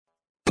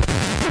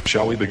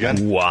Shall we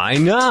begin? Why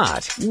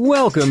not?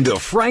 Welcome to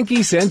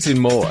FrankieSense and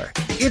More.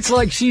 It's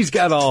like she's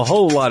got a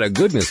whole lot of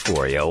goodness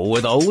for you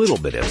with a little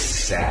bit of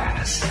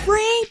sass.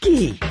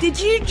 Frankie, did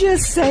you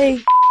just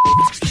say...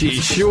 She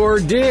sure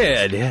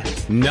did.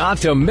 Not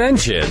to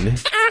mention,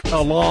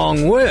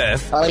 along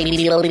with...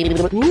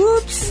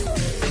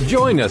 Whoops.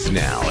 Join us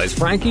now as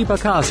Frankie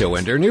Picasso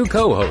and her new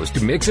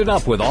co-host mix it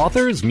up with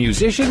authors,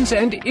 musicians,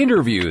 and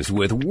interviews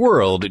with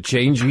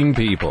world-changing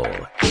people.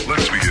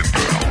 Let's begin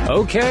now.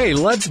 Okay,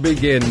 let's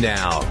begin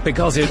now,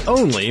 because it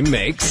only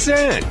makes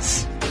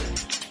sense.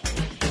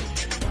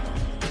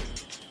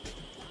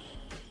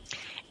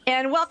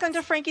 And welcome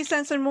to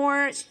FrankieSense and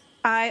More.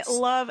 I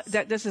love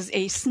that this is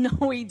a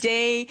snowy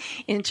day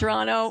in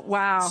Toronto.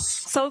 Wow.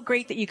 So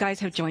great that you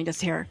guys have joined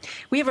us here.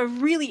 We have a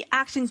really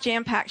action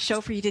jam-packed show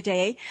for you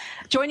today.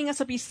 Joining us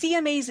will be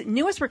CMA's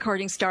newest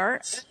recording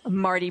star,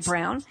 Marty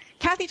Brown.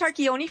 Kathy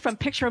Tarochione from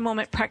Picture a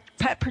Moment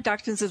Pet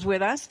Productions is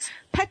with us.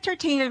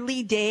 Petentainer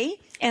Lee Day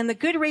and the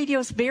Good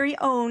Radio's very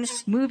own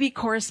movie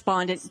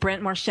correspondent,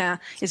 Brent Marchant,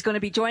 is going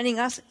to be joining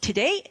us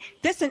today,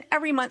 this and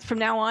every month from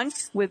now on,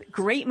 with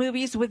great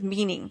movies with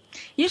meaning.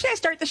 Usually I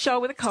start the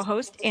show with a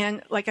co-host,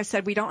 and like I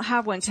said, we don't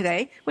have one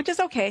today, which is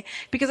okay,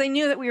 because I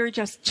knew that we were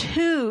just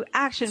too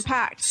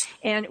action-packed,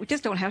 and we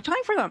just don't have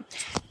time for them.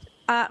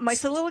 My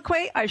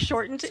soliloquy, I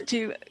shortened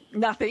to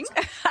nothing,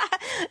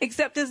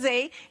 except to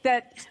say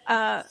that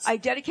I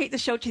dedicate the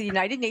show to the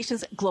United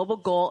Nations Global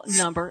Goal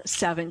number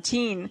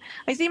 17.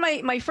 I see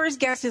my first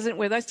guest isn't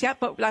with us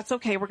yet, but that's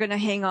okay. We're going to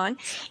hang on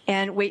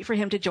and wait for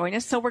him to join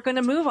us. So we're going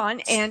to move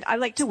on, and I'd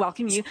like to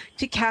welcome you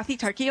to Kathy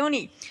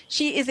Tarochione.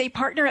 She is a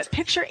partner at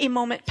Picture a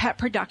Moment Pet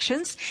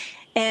Productions,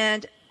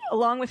 and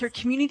along with her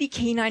community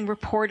canine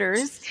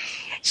reporters,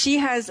 she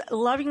has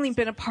lovingly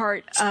been a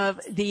part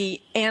of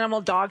the animal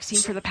dog scene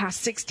for the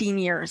past 16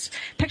 years.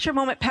 Picture a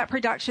Moment Pet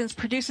Productions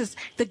produces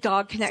the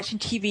Dog Connection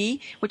TV,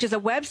 which is a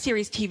web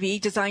series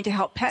TV designed to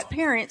help pet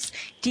parents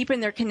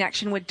deepen their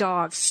connection with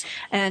dogs.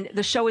 And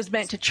the show is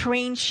meant to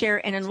train,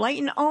 share, and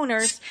enlighten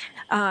owners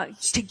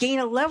to gain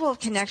a level of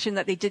connection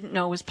that they didn't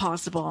know was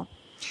possible.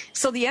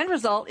 So the end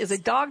result is a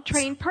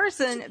dog-trained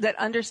person that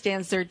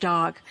understands their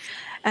dog.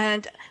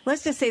 And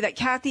let's just say that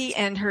Kathy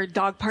and her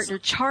dog partner,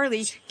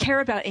 Charlie,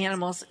 care about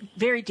animals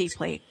very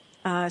deeply.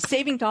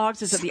 Saving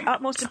dogs is of the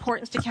utmost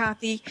importance to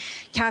Kathy.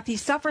 Kathy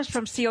suffers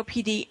from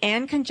COPD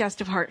and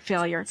congestive heart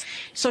failure.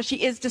 So she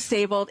is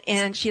disabled,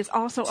 and she is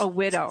also a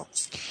widow.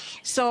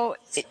 So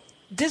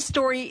this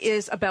story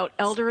is about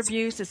elder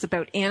abuse. It's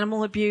about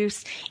animal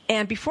abuse.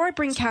 And before I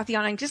bring Kathy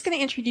on, I'm just going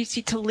to introduce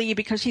you to Lee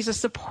because she's a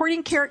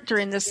supporting character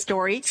in this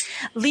story.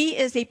 Lee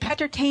is a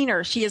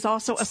pettertainer. She is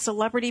also a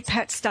celebrity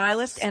pet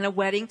stylist and a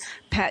wedding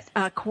pet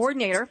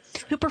coordinator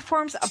who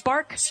performs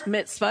Bark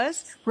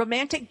Mitzvahs,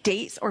 romantic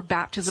dates, or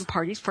baptism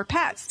parties for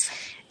pets.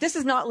 This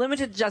is not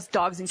limited to just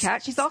dogs and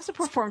cats. She's also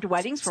performed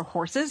weddings for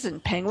horses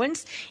and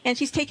penguins, and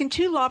she's taken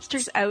 2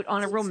 lobsters out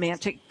on a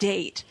romantic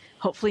date.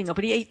 Hopefully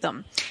nobody ate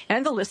them.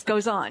 And the list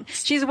goes on.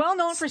 She's well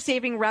known for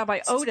saving Rabbi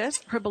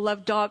Otis, her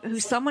beloved dog,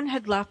 who someone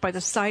had left by the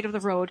side of the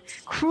road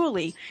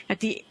cruelly at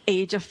the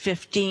age of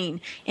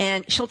 15.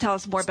 And she'll tell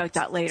us more about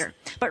that later.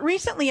 But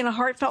recently, in a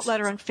heartfelt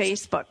letter on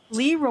Facebook,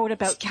 Lee wrote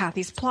about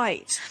Kathy's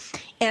plight.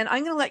 And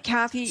I'm going to let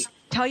Kathy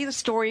tell you the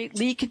story.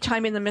 Lee can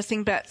chime in the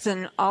missing bits,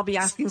 and I'll be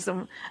asking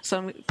some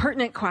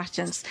pertinent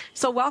questions.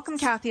 So welcome,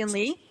 Kathy and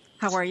Lee.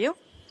 How are you?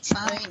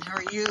 Fine. How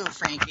are you,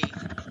 Frankie?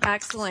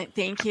 Excellent.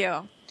 Thank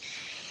you.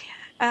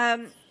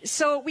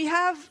 So we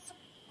have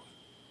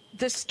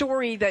this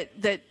story that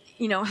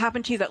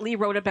happened to you that Lee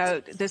wrote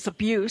about, this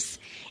abuse,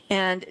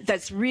 and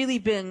that's really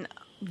been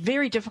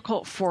very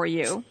difficult for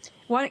you.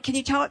 Can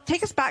you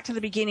take us back to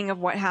the beginning of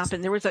what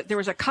happened? There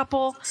was a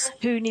couple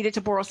who needed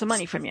to borrow some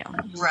money from you.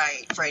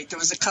 Right. There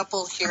was a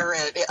couple here.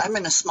 I'm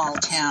in a small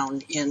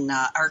town in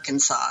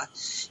Arkansas,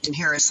 in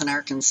Harrison,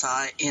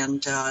 Arkansas,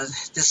 and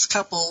this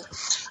couple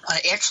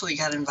actually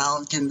got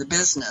involved in the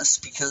business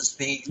because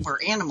they were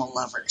animal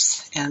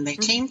lovers, and they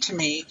came to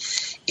me,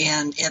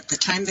 and at the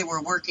time they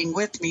were working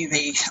with me,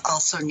 they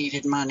also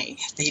needed money.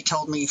 They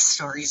told me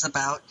stories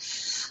about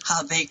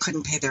how they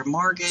couldn't pay their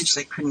mortgage,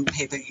 they couldn't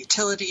pay their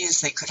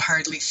utilities, they could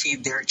hardly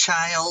feed their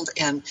child,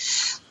 and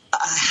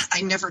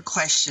I never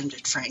questioned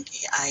it,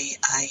 Frankie.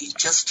 I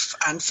just,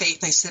 on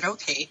faith, I said,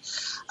 okay,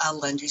 I'll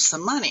lend you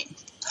some money.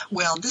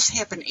 Well, this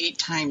happened 8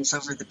 times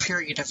over the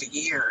period of a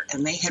year,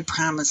 and they had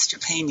promised to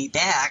pay me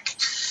back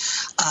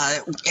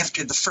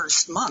after the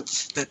first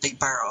month that they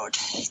borrowed.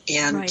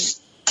 And right.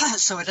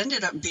 So it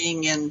ended up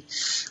being in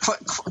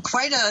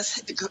quite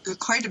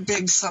a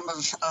big sum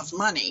of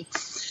money.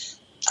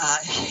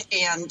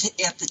 And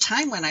at the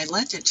time when I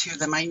lent it to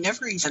them, I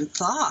never even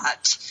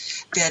thought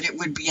that it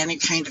would be any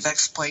kind of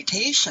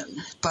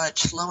exploitation.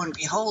 But lo and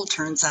behold,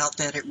 turns out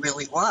that it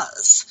really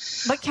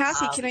was. But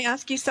Kathy, can I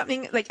ask you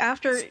something? Like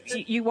after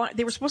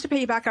they were supposed to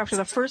pay you back after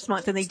the first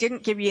month, and they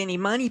didn't give you any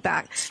money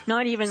back,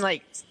 not even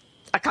like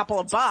a couple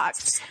of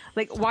bucks.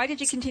 Like, why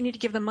did you continue to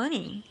give them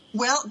money?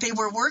 Well, they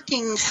were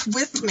working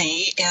with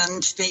me,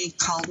 and they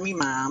called me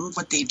Mom.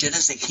 What they did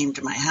is they came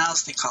to my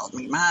house. They called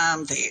me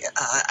Mom.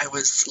 I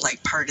was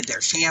like part of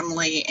their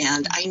family,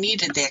 and I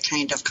needed that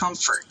kind of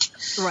comfort.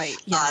 Right.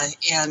 Yeah.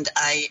 And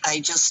I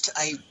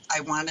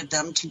wanted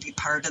them to be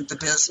part of the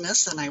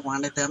business, and I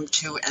wanted them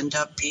to end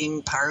up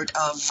being part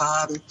of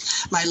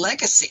my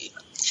legacy.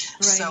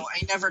 Right. So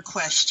I never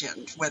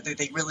questioned whether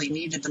they really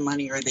needed the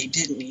money or they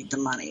didn't need the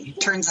money.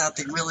 Turns out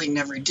they really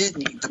never did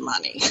need the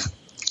money.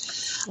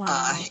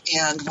 Wow.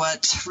 And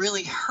what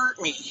really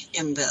hurt me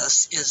in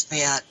this is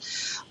that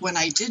when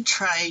I did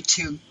try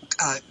to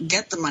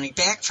get the money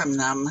back from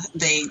them,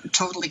 they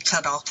totally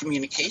cut all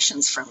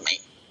communications from me.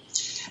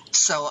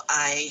 So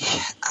I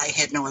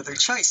had no other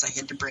choice. I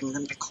had to bring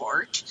them to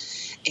court,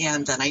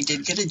 and then I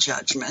did get a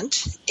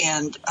judgment.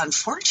 And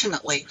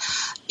unfortunately,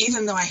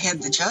 even though I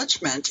had the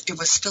judgment, it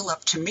was still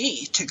up to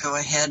me to go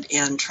ahead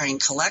and try and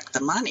collect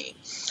the money.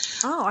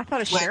 Oh, I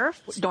thought a sheriff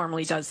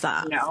normally does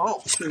that.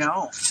 No.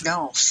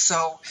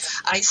 So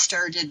I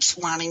started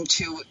wanting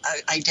to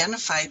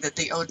identify that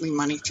they owed me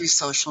money through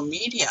social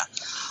media.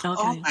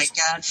 Okay. Oh, my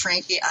God,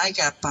 Frankie, I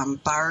got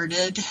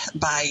bombarded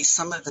by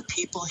some of the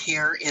people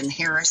here in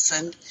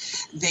Harrison.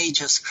 They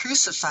just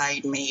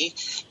crucified me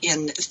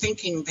in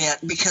thinking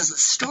that, because the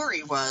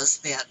story was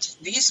that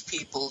these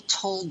people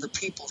told the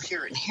people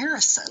here in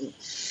Harrison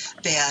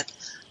that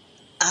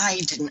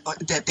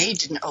they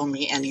didn't owe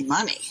me any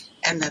money,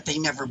 and that they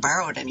never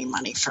borrowed any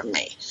money from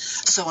me.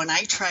 So when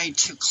I tried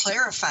to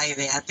clarify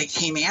that, they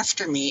came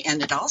after me,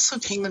 and it also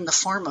came in the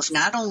form of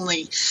not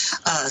only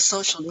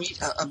social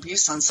media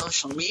abuse on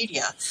social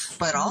media,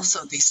 but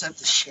also they sent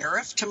the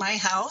sheriff to my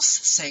house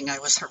saying I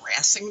was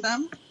harassing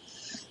them.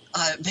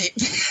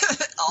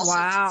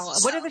 Wow.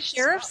 What did the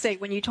sheriff say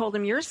when you told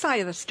him your side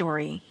of the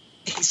story?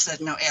 He said,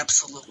 no,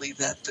 absolutely,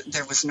 that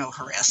there was no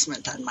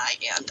harassment on my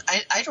end.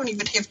 I don't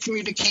even have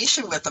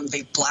communication with them.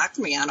 They blocked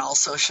me on all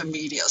social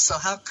media, so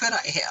how could I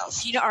have?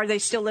 Are they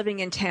still living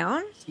in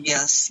town?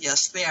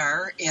 Yes, they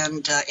are.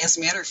 And as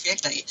a matter of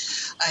fact, the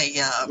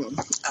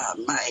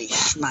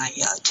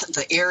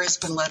air has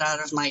been let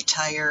out of my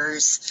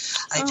tires.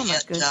 I've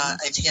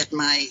had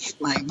my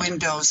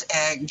windows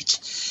egged,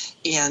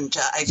 and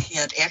I've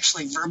had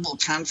actually verbal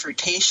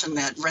confrontation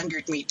that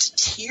rendered me to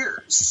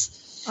tears.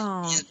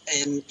 Oh.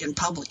 In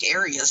public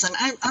areas. And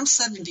I'm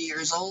 70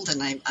 years old,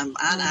 and I'm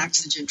on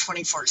oxygen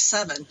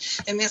 24/7,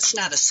 and that's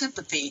not a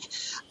sympathy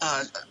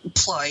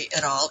ploy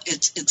at all.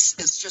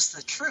 It's just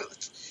the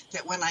truth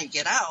that when I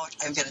get out,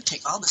 I've got to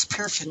take all this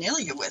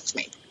paraphernalia with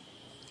me.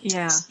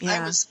 Yeah.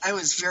 I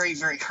was very,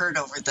 very hurt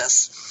over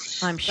this.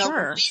 I'm sure.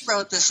 Now, when we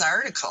wrote this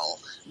article,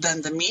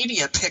 then the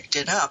media picked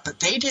it up, but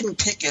they didn't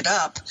pick it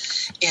up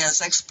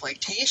as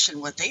exploitation.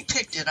 What they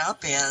picked it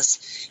up as,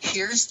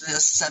 here's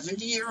this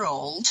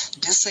 70-year-old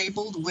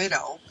disabled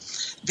widow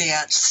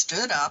that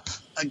stood up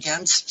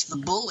against the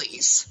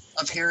bullies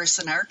of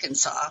Harrison,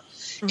 Arkansas,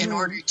 in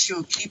order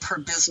to keep her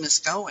business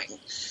going.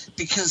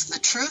 Because the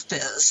truth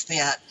is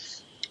that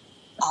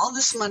all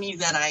this money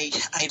that I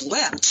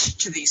lent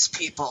to these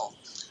people,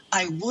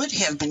 I would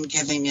have been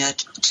giving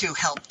it to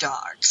help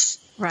dogs.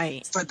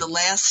 Right. For the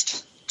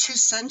last 2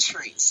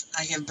 centuries,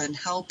 I have been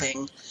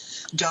helping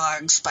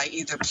dogs by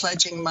either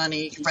pledging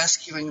money,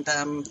 rescuing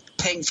them,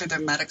 paying for their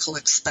medical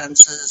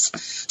expenses,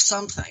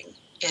 something.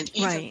 And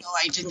even though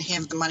I didn't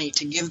have the money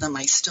to give them,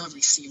 I still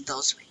received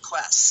those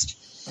requests.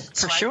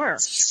 For sure. I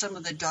would see some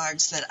of the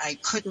dogs that I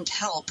couldn't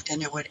help,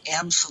 and it would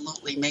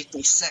absolutely make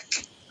me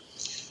sick.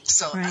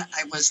 So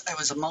I was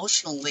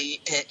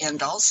emotionally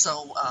and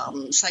also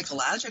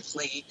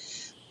psychologically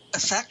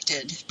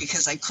affected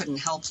because I couldn't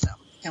help them.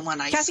 And when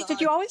Kathy,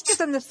 did you always give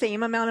them the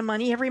same amount of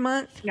money every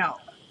month? No.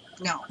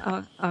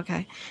 Oh,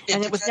 okay.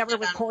 And it was never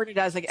recorded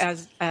as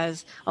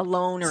a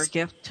loan or a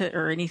gift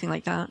or anything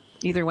like that,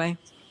 either way?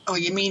 Oh,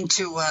 you mean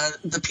to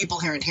the people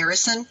here in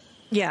Harrison?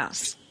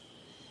 Yes.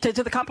 To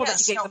the couple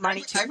that you gave the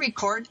money to? I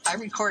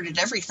recorded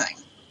everything.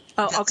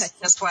 Oh, okay.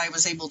 That's why I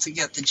was able to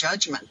get the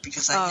judgment,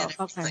 because I had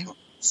everything. Okay.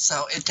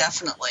 So it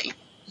definitely.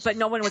 But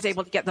no one was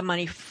able to get the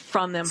money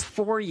from them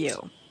for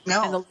you.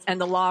 No. And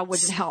the law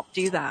wouldn't help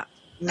do that.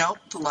 Nope,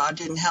 the law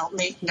didn't help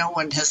me. No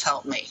one has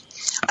helped me.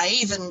 I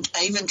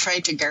even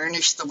tried to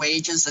garnish the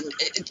wages, and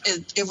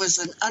it was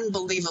an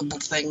unbelievable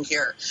thing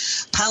here.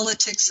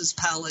 Politics is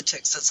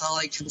politics. That's all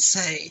I can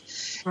say.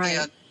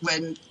 Right.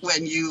 And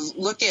when you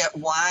look at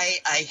why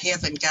I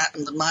haven't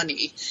gotten the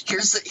money,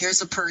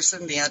 here's a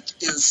person that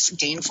is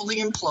gainfully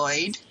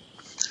employed,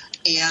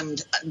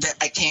 and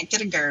I can't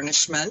get a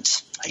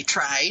garnishment. I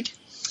tried.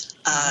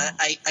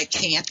 I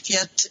can't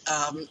get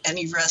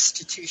any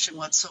restitution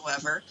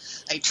whatsoever.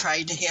 I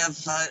tried to have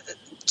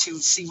to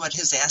see what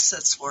his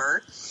assets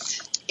were,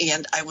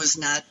 and I was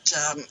not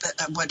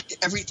what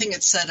everything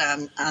it said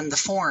on the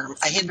form.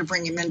 I had to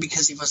bring him in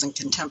because he was in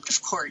contempt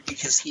of court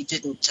because he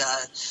didn't.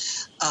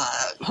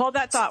 Hold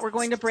that thought. We're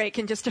going to break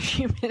in just a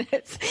few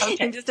minutes,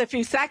 in just a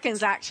few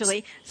seconds,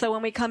 actually. So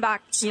when we come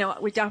back,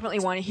 we definitely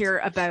want to hear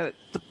about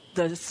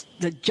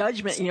the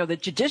judgment, the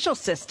judicial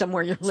system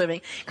where you're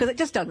living, because it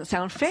just doesn't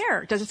sound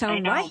fair. It doesn't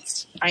sound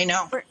right. I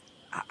know.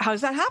 How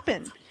does that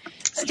happen?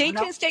 Stay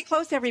tuned, stay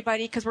close,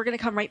 everybody, because we're going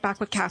to come right back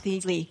with Kathy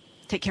Lee.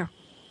 Take care.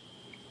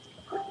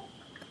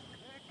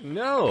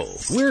 No,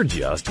 we're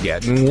just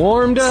getting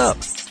warmed up.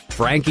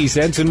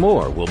 FrankieSense and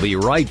More will be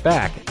right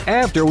back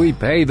after we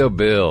pay the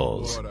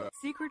bills.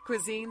 Secret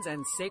Cuisines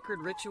and Sacred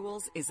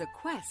Rituals is a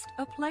quest,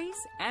 a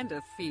place, and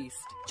a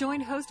feast. Join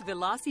host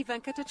Vilasi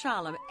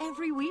Venkatachalam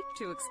every week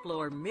to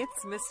explore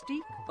myths,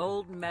 mystique,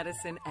 old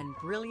medicine, and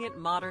brilliant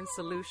modern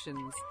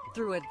solutions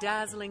through a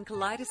dazzling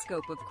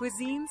kaleidoscope of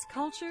cuisines,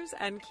 cultures,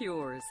 and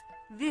cures.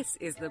 This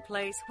is the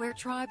place where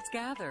tribes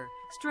gather,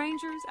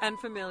 strangers and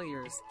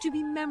familiars, to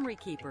be memory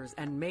keepers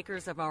and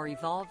makers of our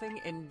evolving,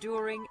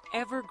 enduring,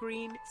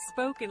 evergreen,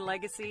 spoken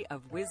legacy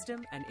of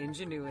wisdom and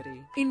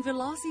ingenuity. In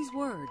Vilasi's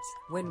words,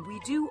 when we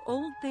do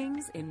old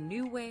things in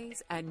new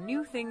ways and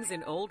new things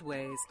in old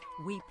ways,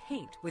 we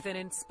paint with an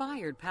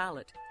inspired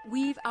palette,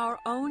 weave our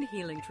own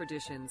healing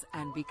traditions,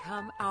 and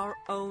become our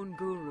own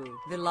guru.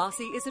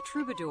 Vilasi is a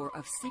troubadour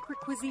of secret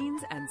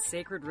cuisines and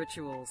sacred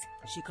rituals.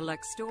 She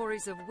collects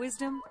stories of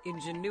wisdom,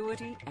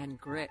 ingenuity, and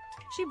grit.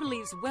 She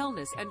believes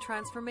wellness and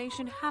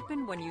transformation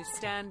happen when you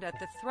stand at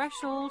the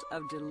threshold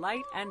of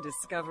delight and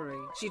discovery.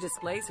 She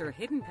displays her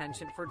hidden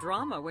penchant for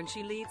drama when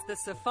she leads the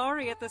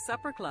safari at the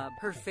supper club.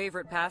 Her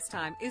favorite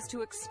pastime is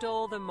to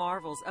extol the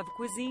marvels of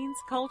cuisines,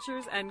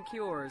 cultures, and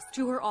cures.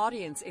 To her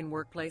audience in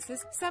workplaces,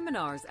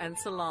 seminars, and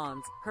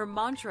salons, her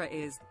mantra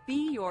is,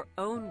 be your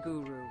own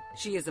guru.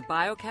 She is a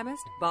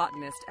biochemist,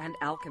 botanist, and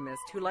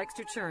alchemist who likes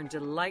to churn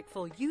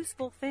delightful,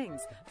 useful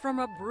things from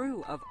a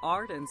brew of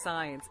art and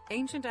science,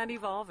 ancient and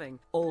evolving,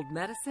 old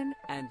medicine,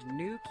 and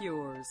new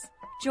cures.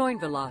 Join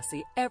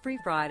Vilasi every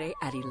Friday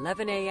at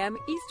 11 a.m.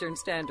 Eastern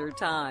Standard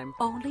Time,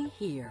 only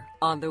here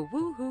on the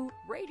Woohoo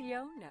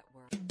Radio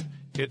Network.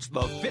 It's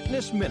the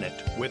Fitness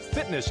Minute with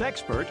fitness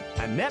expert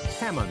Annette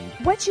Hammond.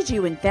 What should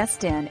you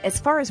invest in as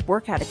far as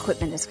workout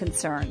equipment is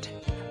concerned?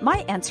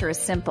 My answer is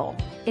simple.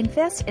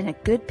 Invest in a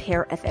good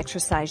pair of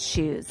exercise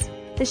shoes.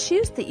 The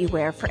shoes that you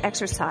wear for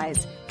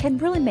exercise can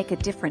really make a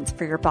difference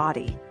for your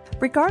body.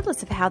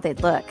 Regardless of how they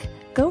look,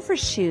 go for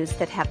shoes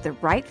that have the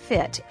right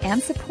fit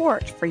and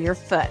support for your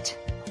foot.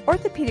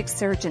 Orthopedic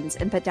surgeons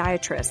and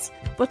podiatrists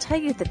will tell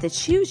you that the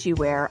shoes you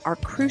wear are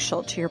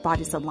crucial to your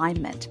body's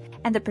alignment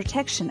and the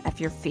protection of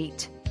your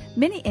feet.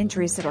 Many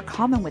injuries that are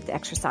common with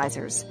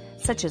exercisers,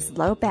 such as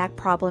low back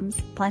problems,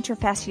 plantar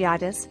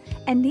fasciitis,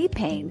 and knee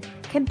pain,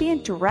 can be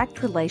in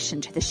direct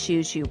relation to the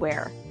shoes you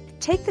wear.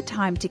 Take the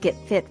time to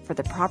get fit for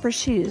the proper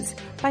shoes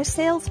by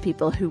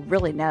salespeople who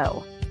really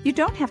know. You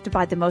don't have to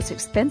buy the most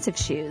expensive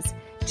shoes,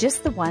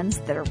 just the ones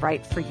that are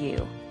right for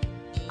you.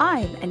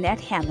 I'm Annette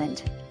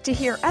Hammond. To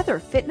hear other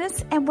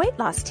fitness and weight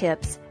loss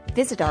tips,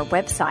 visit our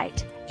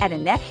website at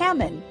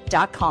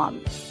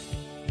AnnetteHammond.com.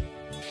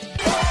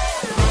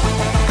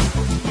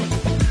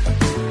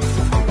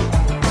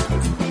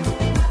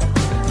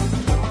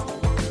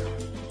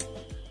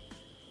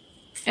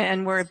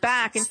 And we're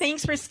back, and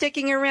thanks for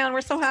sticking around.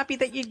 We're so happy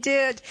that you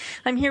did.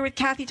 I'm here with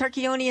Kathy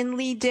Tarochione and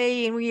Lee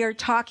Day, and we are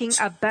talking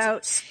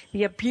about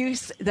the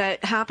abuse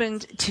that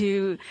happened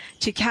to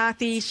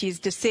Kathy. She's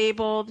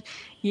disabled.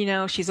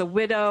 She's a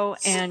widow,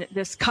 and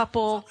this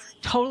couple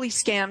totally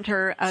scammed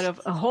her out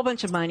of a whole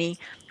bunch of money.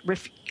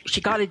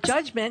 She got a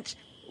judgment.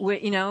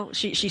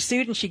 She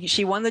sued and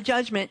she won the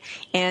judgment,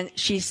 and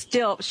she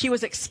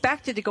was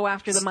expected to go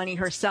after the money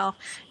herself.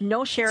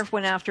 No sheriff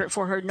went after it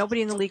for her.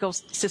 Nobody in the legal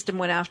system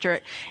went after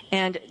it.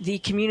 And the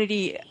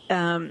community,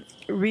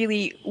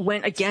 really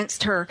went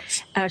against her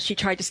as she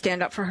tried to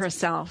stand up for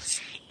herself.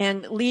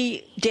 And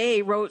Lee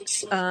Day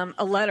wrote,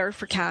 a letter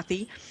for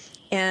Kathy.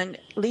 And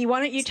Lee, why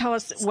don't you tell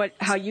us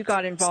how you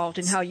got involved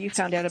and how you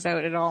found out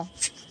about it all?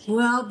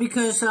 Well,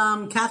 because,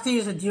 Kathy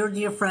is a dear,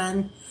 dear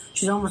friend.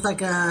 She's almost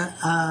like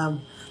a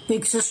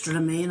big sister to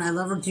me, and I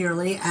love her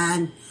dearly,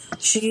 and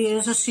she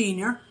is a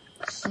senior,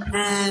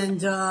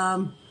 and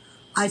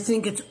I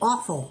think it's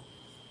awful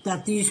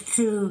that these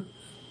two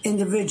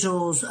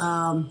individuals,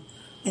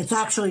 it's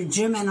actually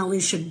Jim and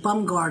Alicia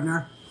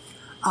Bumgardner,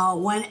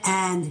 went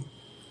and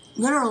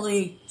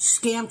literally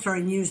scammed her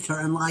and used her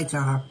and lied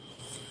to her.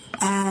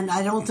 And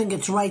I don't think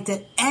it's right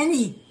that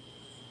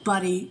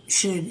anybody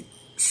should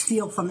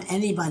steal from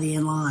anybody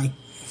and lie,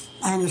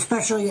 and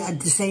especially a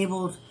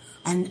disabled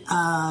and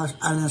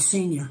a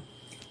senior.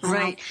 And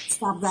right. I'll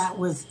stop that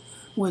with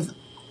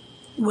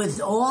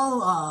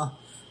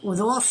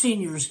all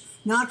seniors,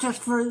 not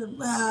just for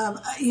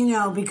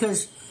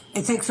because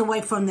it takes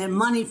away from the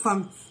money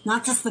from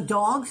not just the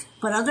dogs,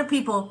 but other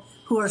people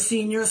who are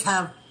seniors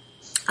have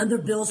other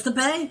bills to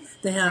pay.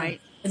 They have right.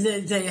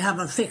 they have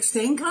a fixed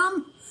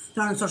income.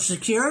 They're on Social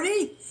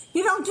Security.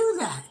 You don't do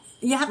that.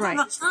 You have to right.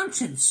 have a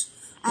conscience.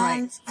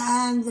 Right.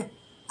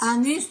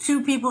 And these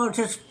two people are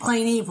just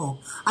plain evil.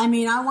 I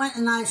mean, I went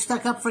and I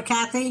stuck up for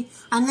Kathy,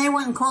 and they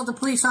went and called the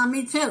police on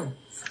me, too.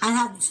 I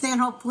had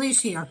Stanhope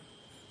Police here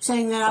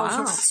saying that I was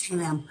harassing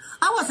them.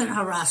 I wasn't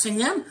harassing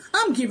them.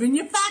 I'm giving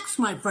you facts,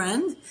 my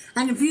friend.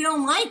 And if you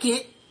don't like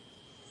it,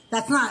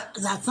 That's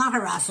not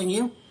harassing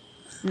you.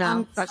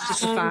 No, that's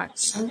just a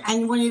fact.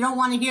 And when you don't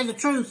want to hear the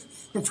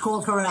truth, it's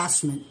called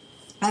harassment.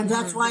 And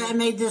that's why I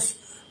made this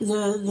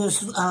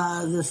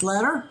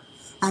letter,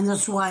 and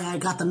that's why I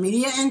got the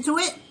media into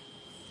it.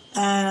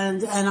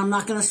 And I'm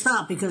not going to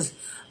stop, because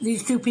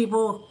these two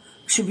people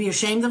should be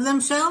ashamed of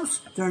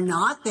themselves. They're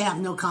not. They have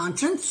no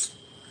conscience.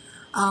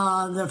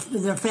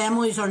 Their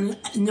families are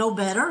no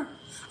better,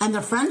 and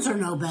their friends are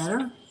no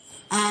better.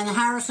 And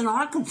Harrison,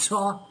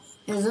 Arkansas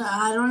is,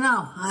 I don't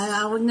know.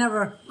 I would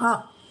never.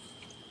 Oh.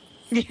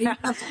 Yeah.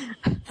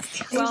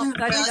 Well,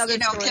 can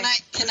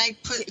I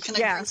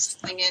bring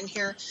something in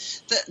here?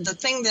 The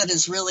thing that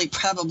is really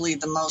probably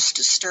the most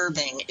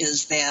disturbing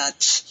is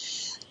that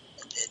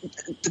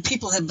the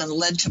people have been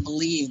led to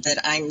believe that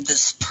I'm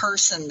this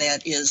person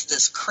that is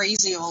this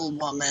crazy old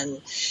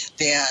woman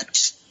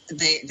that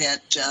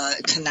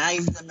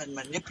connived them and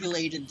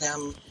manipulated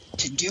them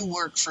to do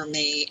work for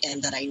me,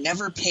 and that I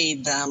never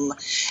paid them.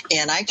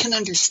 And I can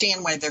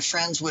understand why their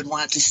friends would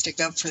want to stick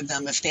up for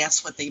them if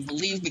that's what they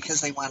believe, because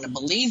they want to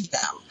believe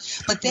them.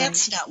 But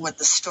that's not what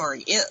the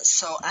story is.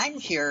 So I'm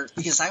here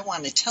because I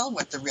want to tell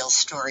what the real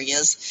story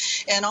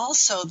is. And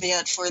also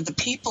that for the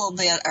people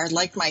that are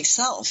like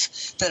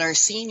myself, that are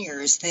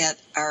seniors, that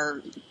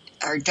are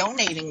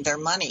donating their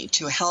money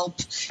to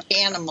help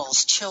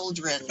animals,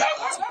 children,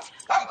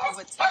 people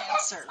with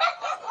cancer,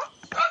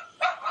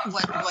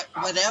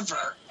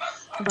 whatever,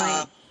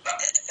 that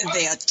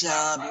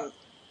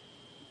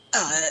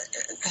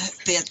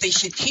they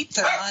should keep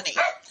their money,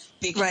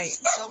 because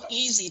it's so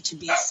easy to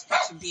be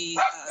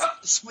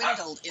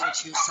swindled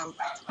into some.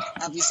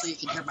 Obviously, you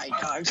can hear my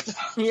dog.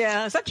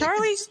 Yeah, is that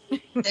Charlie?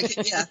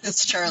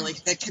 That's Charlie.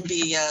 That can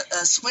be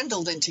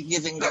swindled into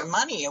giving their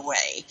money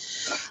away.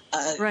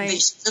 They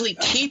should really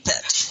keep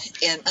it,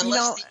 and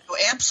unless they know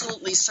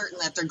absolutely certain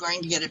that they're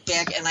going to get it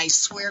back. And I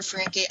swear,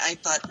 Frankie, I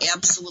thought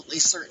absolutely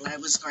certain I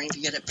was going to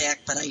get it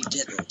back, but I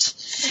didn't.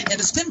 And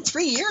it's been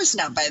 3 years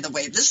now, by the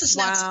way. This is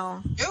not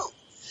something new.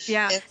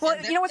 Yeah.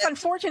 What's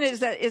unfortunate is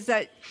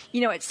that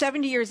at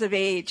 70 years of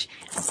age,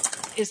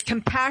 as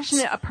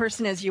compassionate a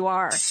person as you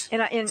are,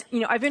 and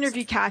I've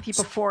interviewed Kathy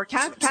before.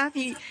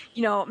 Kathy,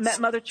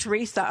 met Mother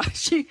Teresa.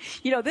 She,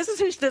 this is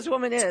who this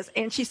woman is,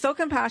 and she's so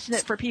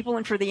compassionate for people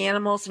and for the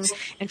animals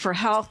and for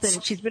health,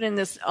 and she's been in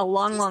this a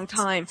long, long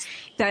time.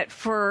 That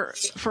for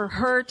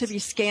her to be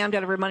scammed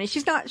out of her money,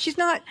 she's not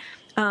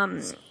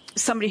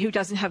somebody who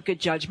doesn't have good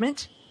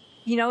judgment.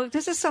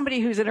 This is somebody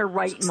who's in her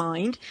right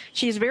mind.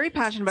 She is very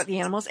passionate about the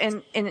animals,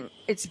 and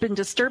it's been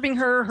disturbing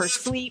her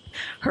sleep,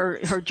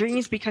 her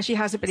dreams, because she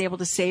hasn't been able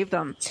to save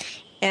them.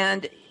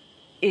 And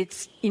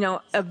it's,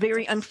 a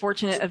very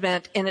unfortunate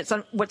event. And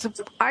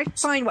I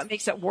find what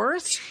makes it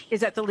worse is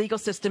that the legal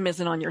system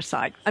isn't on your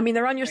side. I mean,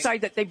 they're on your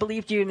side that they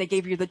believed you and they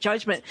gave you the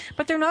judgment,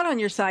 but they're not on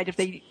your side if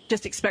they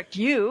just expect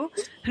you,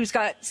 who's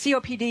got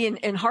COPD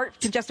and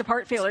congestive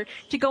heart failure,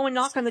 to go and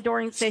knock on the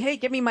door and say, hey,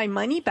 give me my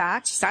money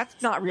back.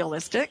 That's not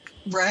realistic.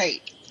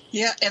 Right.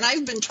 Yeah, and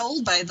I've been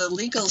told by the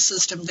legal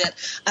system that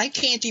I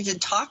can't even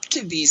talk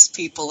to these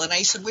people. And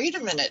I said, wait a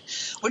minute,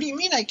 what do you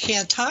mean I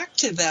can't talk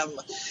to them?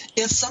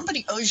 If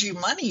somebody owes you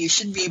money, you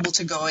should be able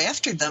to go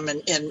after them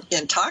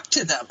and talk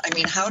to them. I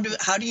mean, how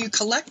do you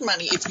collect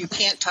money if you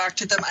can't talk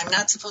to them? I'm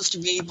not supposed to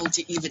be able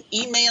to even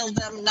email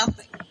them,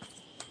 nothing.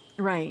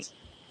 Right.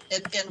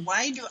 And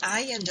why do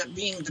I end up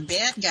being the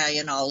bad guy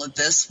in all of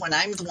this when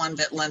I'm the one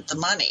that lent the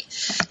money?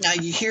 Now,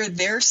 you hear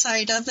their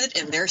side of it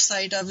and their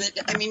side of it.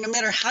 I mean, no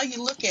matter how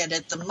you look at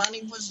it, the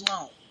money was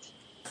loaned.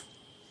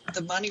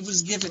 The money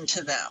was given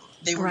to them.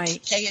 They were to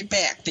pay it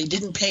back. They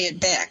didn't pay it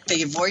back.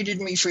 They avoided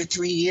me for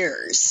 3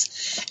 years.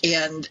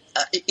 And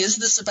is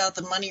this about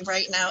the money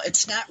right now?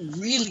 It's not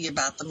really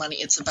about the money.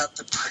 It's about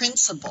the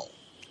principle.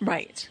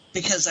 Right.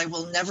 Because I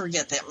will never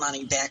get that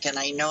money back, and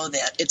I know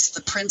that. It's the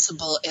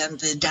principle and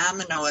the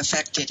domino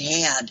effect it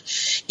had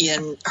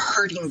in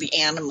hurting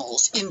the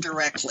animals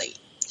indirectly.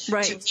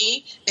 Right. To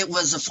me, it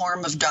was a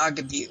form of dog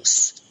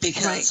abuse,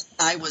 because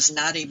I was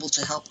not able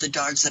to help the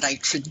dogs that I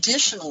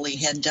traditionally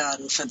had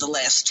done for the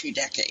last 2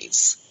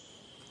 decades.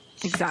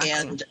 Exactly.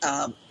 And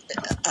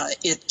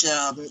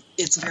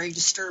it's very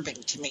disturbing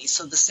to me.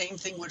 So the same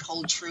thing would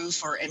hold true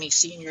for any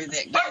senior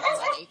that gave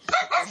money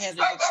or had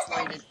it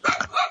exploited.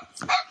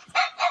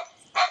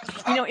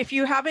 If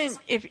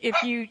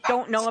you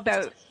don't know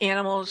about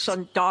animals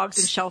and dogs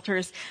in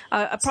shelters,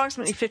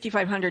 approximately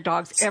 5,500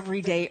 dogs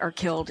every day are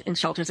killed in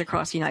shelters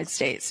across the United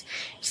States.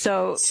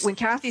 So when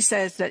Kathy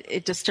says that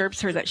it disturbs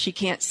her that she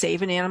can't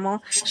save an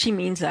animal, she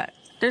means that.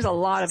 There's a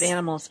lot of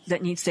animals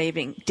that need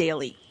saving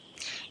daily.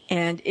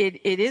 And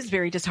it is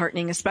very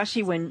disheartening,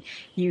 especially when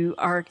you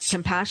are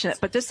compassionate.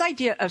 But this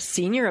idea of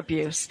senior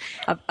abuse,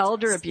 of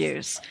elder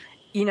abuse,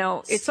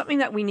 it's something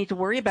that we need to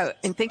worry about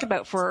and think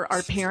about for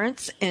our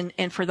parents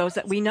and for those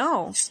that we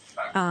know.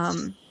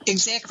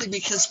 Exactly,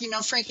 because,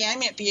 Frankie,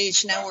 I'm at the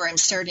age now where I'm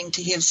starting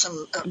to have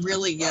some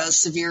really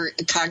severe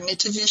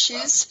cognitive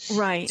issues.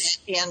 Right.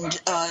 And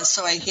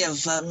so I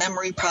have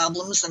memory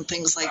problems and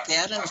things like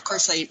that. And, of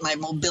course, my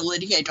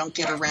mobility, I don't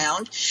get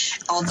around.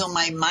 Although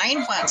my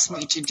mind wants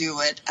me to do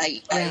it,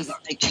 I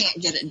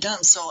can't get it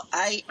done. So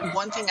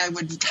one thing I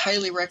would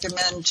highly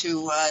recommend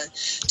to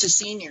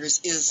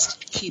seniors is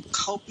keep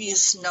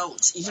copious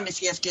notes, even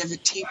if you have to have a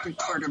tape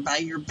recorder by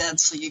your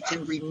bed so you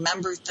can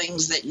remember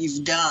things that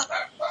you've done.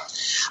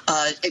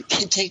 It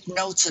can take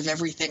notes of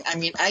everything. I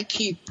mean, I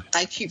keep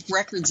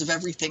records of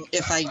everything.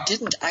 If I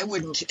didn't, I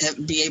wouldn't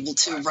be able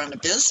to run a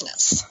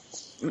business.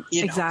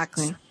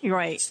 Exactly. You're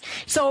right.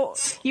 So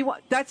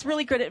that's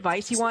really good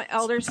advice. You want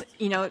elders,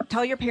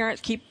 tell your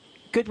parents, keep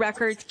good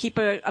records, keep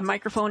a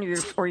microphone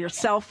or your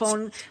cell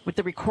phone with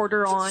the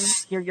recorder on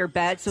your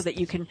bed so that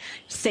you can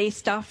say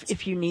stuff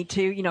if you need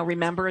to,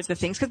 remember the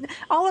things. Because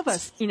all of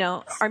us,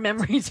 our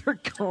memories are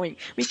going.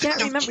 We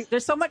can't remember.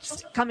 There's so much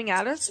coming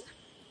at us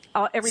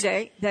every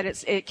day that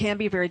it can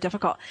be very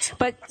difficult.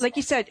 But like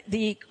you said,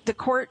 the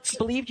court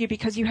believed you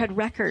because you had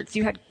records.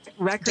 You had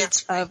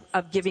records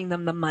of giving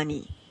them the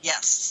money.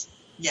 Yes.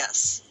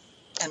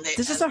 And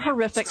this is a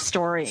horrific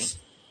story.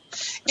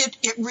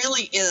 It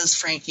really is,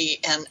 Frankie.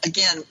 And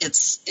again,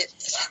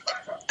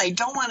 I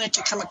don't want it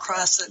to come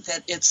across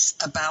that it's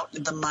about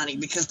the money,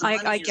 because the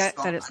money I get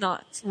that it's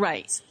not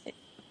right.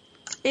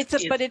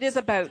 But it is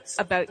about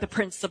the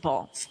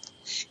principle.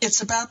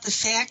 It's about the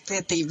fact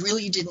that they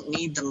really didn't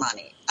need the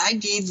money. I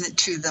gave it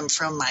to them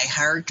from my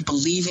heart,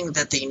 believing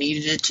that they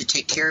needed it to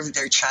take care of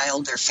their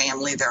child, their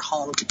family, their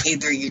home, to pay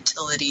their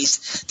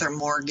utilities, their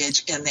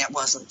mortgage, and that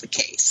wasn't the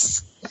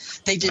case.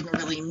 They didn't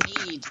really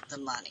need the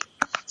money.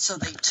 So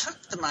they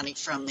took the money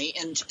from me,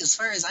 and as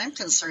far as I'm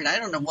concerned, I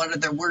don't know what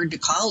other word to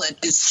call it,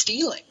 is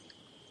stealing.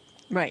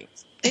 Right.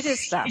 It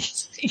is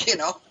theft.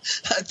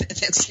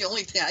 That's the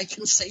only thing I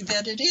can say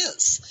that it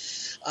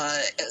is.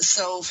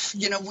 So,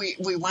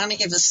 we want to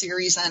have a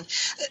series on,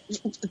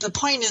 the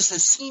point is that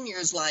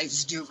seniors'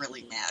 lives do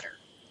really matter.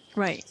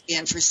 Right.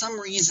 And for some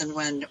reason,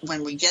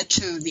 when we get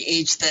to the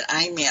age that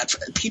I'm at,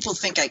 people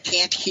think I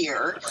can't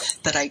hear,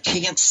 that I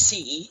can't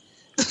see,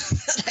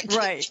 that I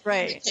can't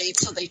communicate,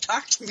 so they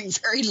talk to me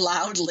very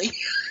loudly.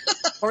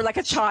 Or like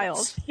a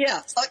child.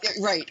 Yeah,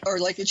 right, or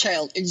like a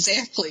child,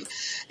 exactly.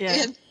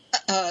 Yeah. And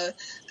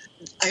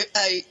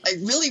I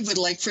really would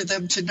like for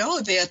them to know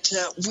that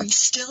we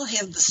still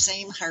have the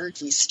same heart,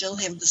 we still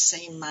have the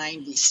same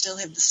mind, we still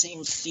have the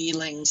same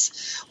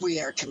feelings, we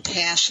are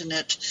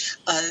compassionate.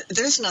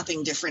 There's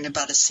nothing different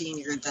about a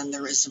senior than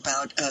there is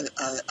about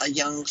a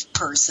young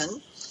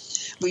person.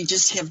 We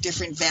just have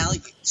different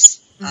values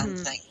on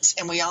things,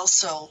 and we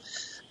also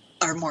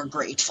are more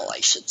grateful, I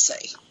should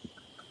say.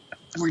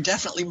 We're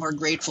definitely more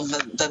grateful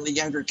than the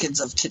younger kids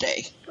of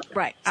today.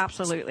 Right,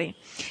 absolutely.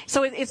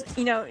 So it's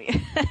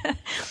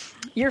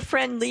your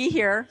friend Lee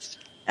here,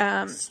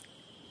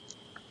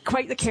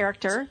 quite the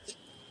character.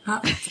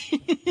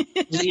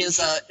 Lee is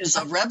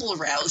a rebel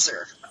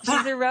rouser.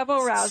 She's a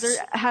rebel rouser,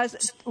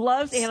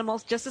 loves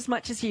animals just as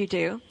much as you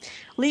do.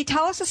 Lee,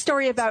 tell us a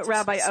story about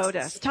Rabbi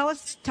Otis. Tell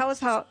us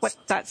what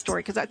that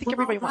story, because I think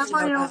everybody wants to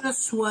know that. Rabbi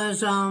Otis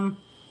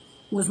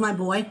was my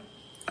boy,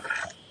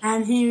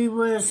 and he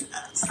was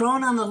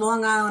thrown on the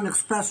Long Island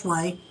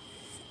Expressway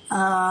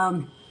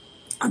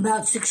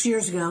about 6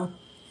 years ago.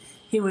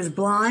 He was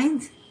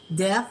blind,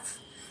 deaf,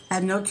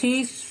 had no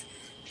teeth.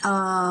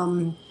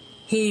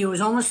 He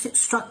was almost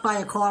struck by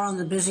a car on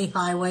the busy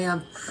highway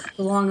of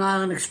the Long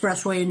Island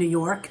Expressway in New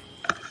York.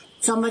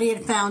 Somebody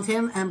had found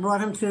him and brought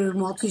him to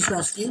Maltese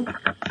Rescue.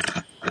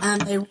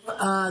 And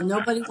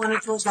nobody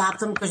wanted to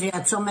adopt him because he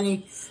had so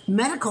many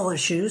medical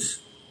issues.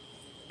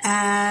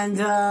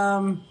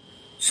 And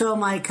so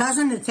my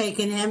cousin had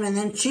taken him, and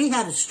then she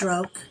had a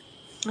stroke.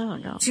 Oh,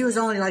 no. She was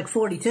only like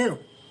 42.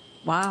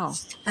 Wow.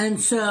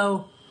 And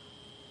so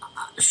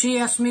she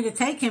asked me to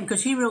take him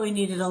because he really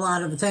needed a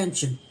lot of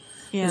attention.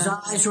 Yeah. His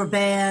eyes were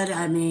bad.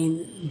 I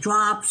mean,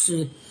 drops.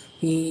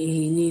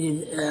 He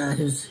needed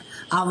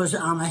I'm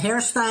a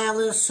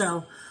hairstylist,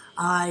 so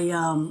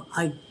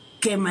I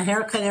gave him a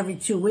haircut every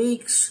 2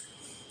 weeks.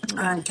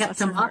 And kept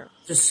him up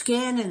to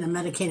skin and the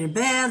medicated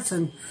baths,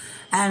 and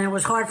it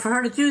was hard for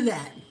her to do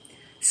that.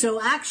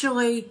 So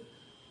actually,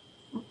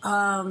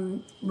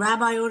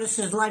 Rabbi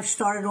Otis's life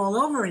started all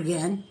over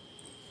again.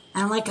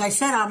 And like I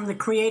said, I'm the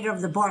creator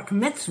of the Bark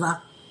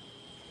Mitzvah.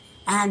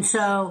 And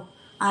so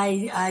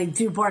I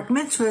do Bark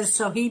Mitzvahs,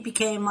 so he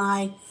became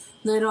my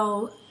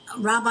little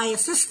rabbi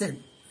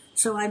assistant.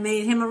 So I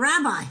made him a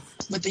rabbi.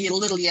 With the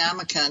little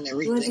yarmulke and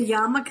everything. With the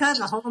yarmulke,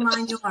 the whole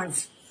 9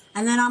 yards.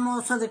 And then I'm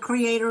also the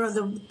creator of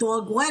the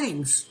dog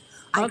weddings.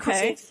 I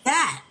created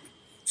that.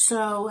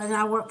 So, and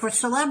I work for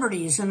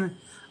celebrities, and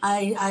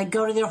I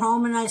go to their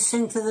home and I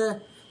sing to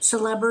the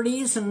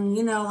celebrities, and,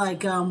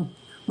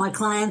 my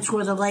clients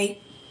were the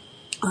late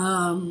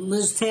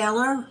Liz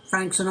Taylor,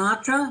 Frank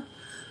Sinatra,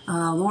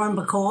 Lauren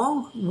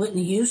Bacall,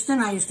 Whitney Houston.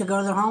 I used to go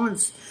to their home and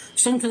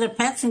sing to their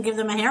pets and give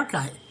them a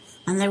haircut.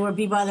 And they would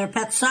be by their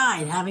pet's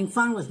side having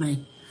fun with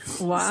me.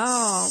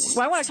 Wow.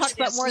 Well, I want to talk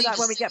about more of that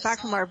when we get back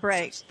from our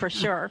break, for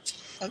sure.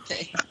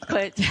 Okay.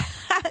 But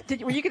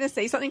were you going to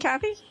say something,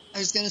 Kathy? I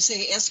was going to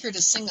say, ask her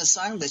to sing a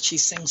song that she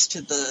sings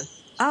to the...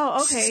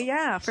 Oh, okay.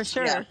 Yeah, for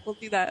sure. Yeah. We'll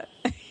do that.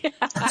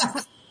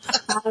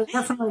 I'll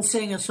definitely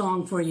sing a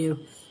song for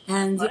you.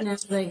 And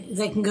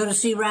they can go to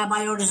see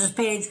Rabbi Otis's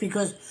page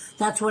because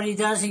that's what he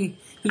does. He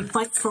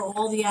fights for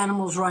all the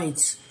animals'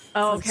 rights.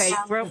 Oh, okay.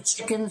 The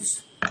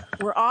chickens.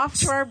 We're off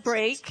to our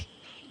break,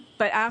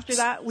 but after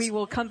that we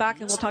will come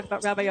back and we'll talk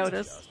about Rabbi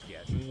Otis.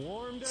 Getting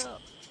warmed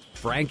up.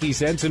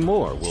 FrankieSense and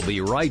more will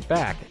be right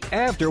back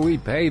after we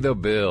pay the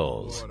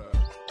bills.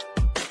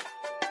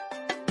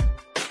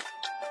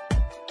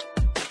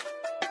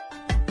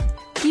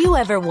 Do you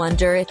ever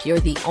wonder if you're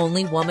the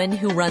only woman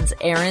who runs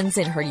errands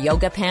in her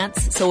yoga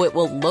pants so it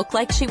will look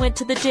like she went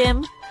to the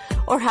gym?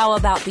 Or how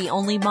about the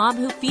only mom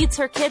who feeds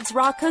her kids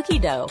raw cookie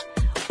dough?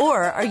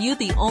 Or are you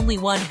the only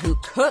one who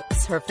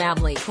cooks her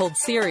family cold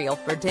cereal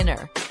for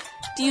dinner?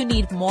 Do you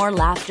need more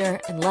laughter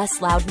and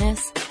less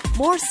loudness?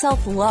 More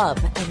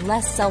self-love and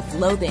less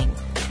self-loathing?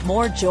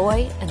 More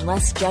joy and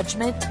less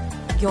judgment?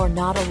 You're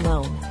not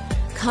alone.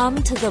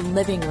 Come to the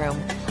living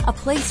room, a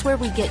place where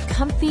we get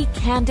comfy,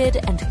 candid,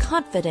 and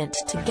confident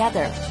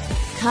together.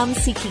 Come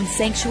seeking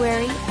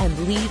sanctuary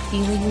and leave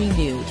feeling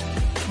renewed.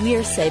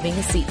 We're saving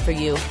a seat for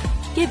you.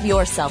 Give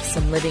yourself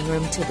some living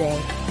room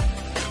today.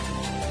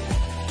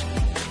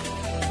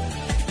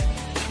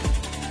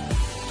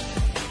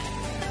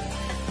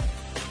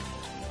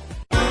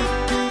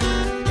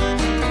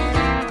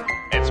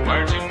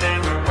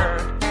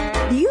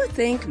 Do you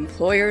think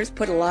employers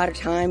put a lot of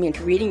time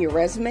into reading your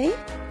resume?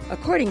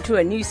 According to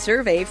a new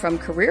survey from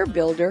Career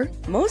Builder,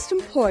 most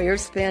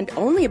employers spend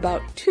only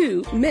about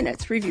 2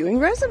 minutes reviewing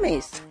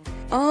resumes.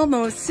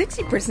 Almost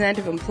 60%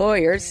 of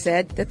employers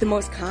said that the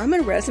most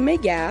common resume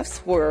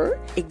gaffes were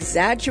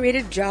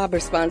exaggerated job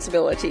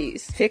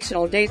responsibilities,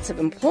 fictional dates of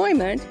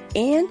employment,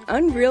 and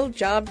unreal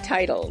job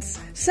titles.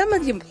 Some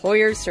of the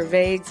employers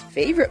surveyed's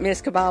favorite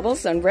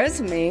miskabobbles on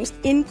resumes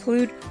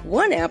include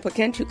one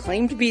applicant who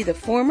claimed to be the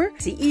former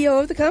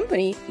CEO of the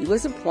company he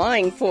was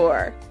applying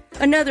for.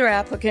 Another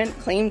applicant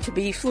claimed to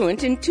be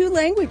fluent in 2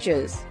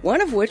 languages,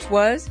 one of which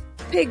was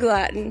Pig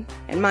Latin.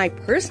 And my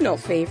personal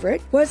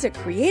favorite was a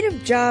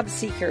creative job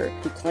seeker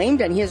who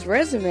claimed on his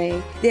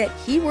resume that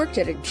he worked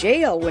at a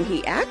jail when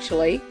he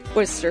actually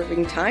was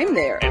serving time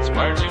there.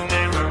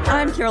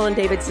 I'm Carolyn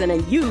Davidson,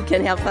 and you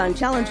can have fun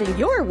challenging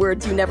your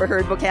words you never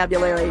heard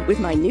vocabulary with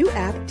my new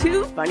app,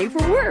 Too Funny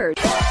for Words.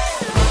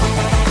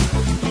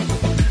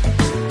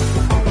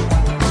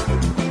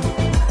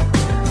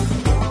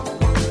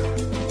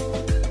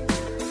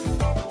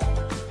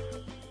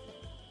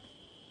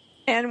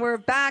 And we're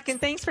back, and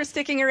thanks for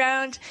sticking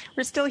around.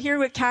 We're still here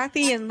with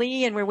Kathy and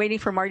Lee, and we're waiting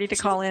for Marty to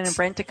call in and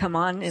Brent to come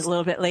on a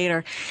little bit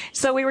later.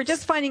 So we were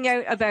just finding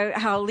out about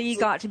how Lee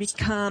got to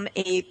become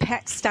a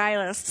pet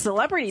stylist,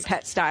 celebrity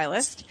pet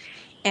stylist.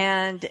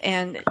 And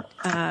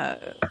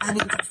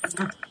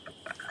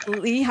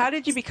Lee, how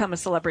did you become a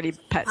celebrity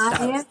pet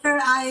stylist?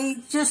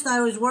 I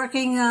was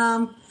working,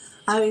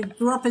 I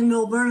grew up in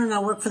Milburn, and I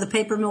worked for the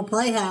Paper Mill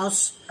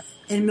Playhouse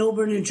in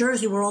Milburn, New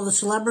Jersey, where all the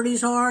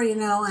celebrities are,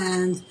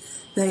 and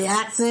they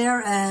act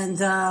there, and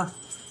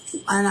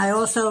I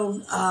also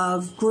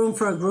groomed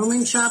for a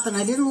grooming shop, and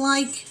I didn't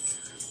like,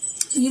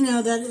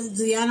 that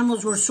the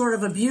animals were sort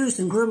of abused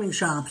in grooming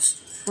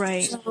shops.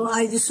 Right. So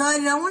I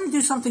decided I want to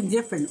do something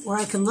different, where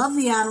I can love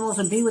the animals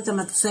and be with them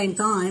at the same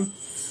time,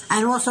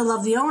 and also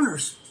love the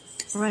owners.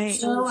 Right.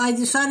 So I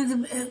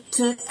decided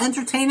to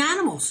entertain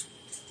animals,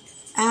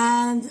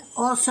 and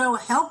also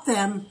help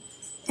them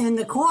in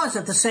the cause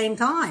at the same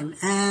time,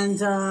 and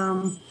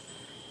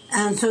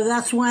so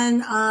that's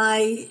when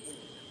I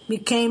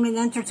became an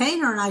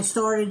entertainer, and I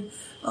started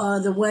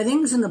the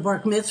weddings and the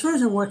Bark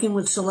Mitzvahs and working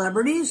with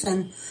celebrities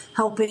and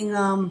helping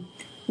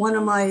one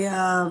of my,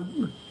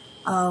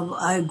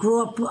 I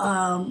grew up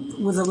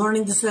with a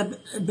learning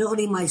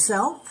disability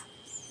myself.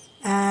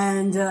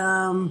 And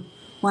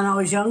when I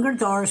was younger,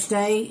 Doris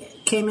Day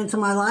came into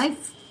my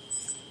life,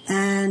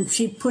 and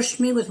she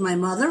pushed me with my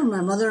mother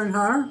and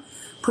her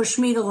pushed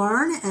me to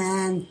learn,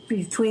 and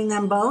between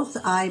them both,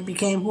 I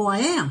became who I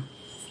am.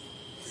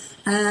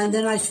 And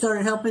then I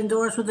started helping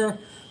Doris with the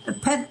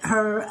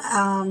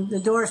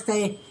Doris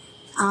Day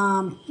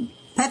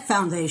Pet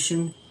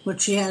Foundation,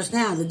 which she has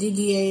now, the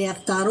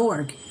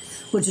ddaf.org,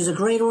 which is a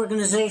great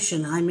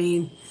organization. I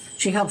mean,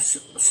 she helps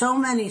so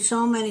many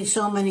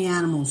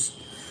animals,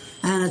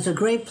 and it's a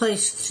great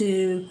place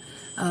to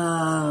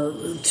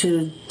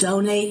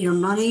donate your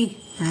money,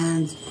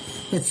 and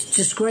it's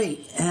just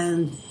great.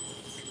 And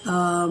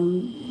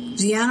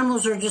the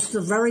animals are just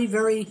very,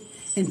 very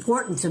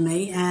important to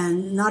me,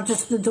 and not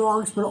just the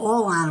dogs, but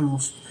all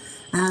animals.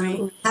 And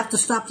we have to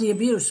stop the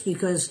abuse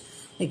because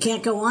it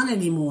can't go on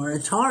anymore.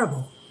 It's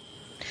horrible.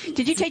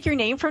 Did you take your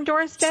name from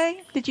Doris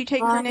Day? Did you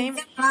take her name?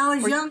 When I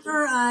was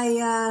younger,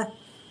 I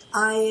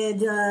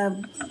had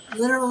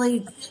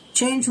literally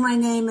changed my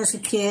name as a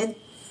kid,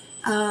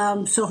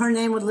 so her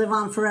name would live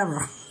on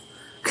forever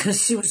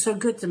because she was so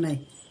good to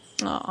me.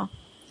 Aww.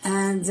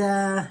 And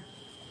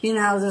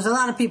there's a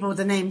lot of people with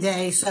the name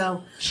Day,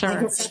 so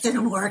I guess it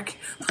didn't work.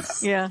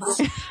 Yeah.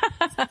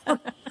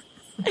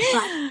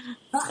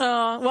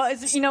 Well,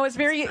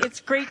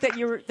 it's great that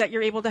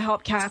you're able to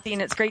help Kathy,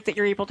 and it's great that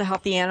you're able to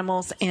help the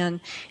animals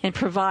and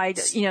provide,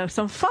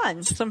 some fun,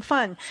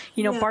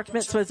 Bark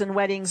Mitzvahs and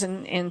weddings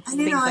and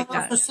things like that.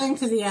 I also sing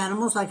to the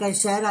animals, like I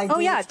said.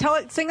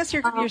 Sing us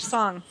your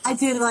song. I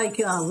did like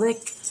a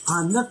lick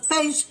on the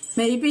face,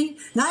 maybe,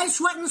 nice,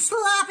 wet and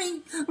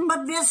sloppy,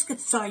 but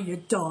biscuits are your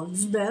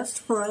dog's best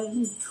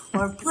friend.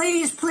 Or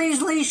please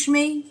leash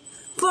me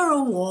for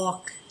a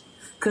walk,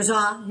 'cause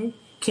I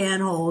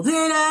can't hold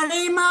it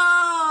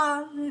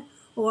anymore.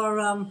 Or,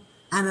 and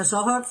I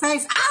saw her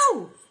face.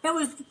 Ow! It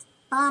was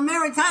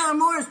Mary Tyler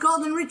Moore's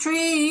Golden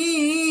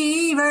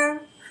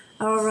Retriever.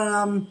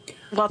 Or,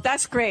 well,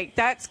 that's great.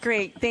 That's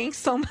great. Thanks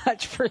so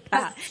much for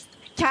that.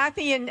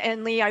 Kathy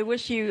and Lee, I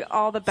wish you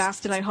all the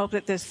best, and I hope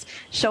that this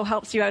show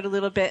helps you out a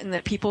little bit and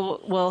that people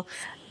will,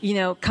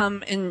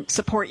 come and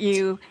support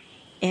you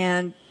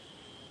and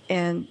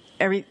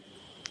everything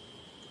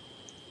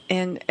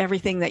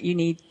that you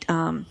need,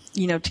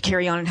 to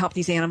carry on and help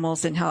these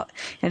animals and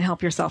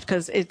help yourself,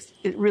 because it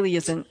really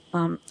isn't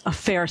a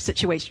fair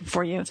situation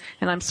for you,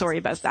 and I'm sorry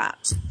about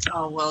that.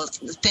 Oh, well,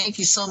 thank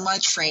you so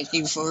much,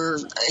 Frankie, for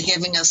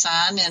having us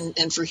on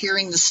and for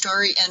hearing the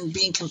story and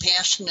being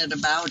compassionate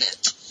about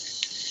it.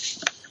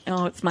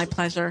 Oh, it's my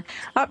pleasure.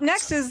 Up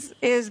next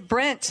is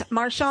Brent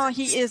Marchant.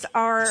 He is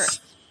our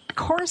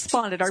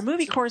correspondent, our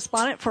movie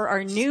correspondent for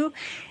our new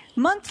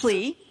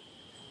monthly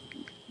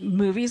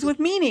Movies with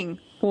Meaning.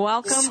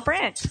 Welcome,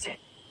 Brent.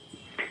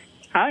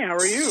 Hi, how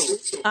are you?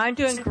 I'm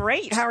doing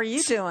great. How are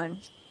you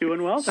doing?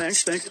 Doing well,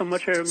 thanks. Thanks so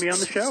much for having me on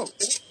the show.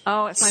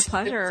 Oh, it's my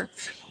pleasure.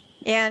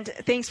 And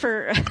thanks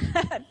for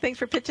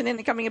pitching in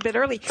and coming a bit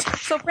early.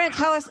 So, Brent,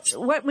 tell us,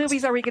 what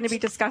movies are we going to be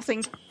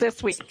discussing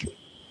this week?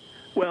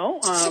 Well,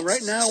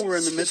 right now we're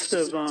in the midst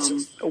of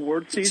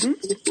award season,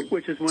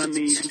 which is when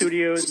the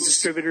studios and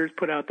distributors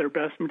put out their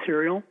best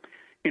material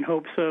in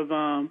hopes of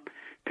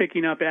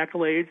picking up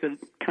accolades at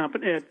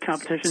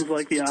competitions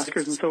like the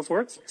Oscars and so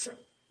forth.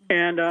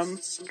 And a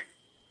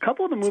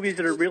couple of the movies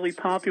that are really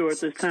popular at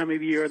this time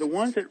of year are the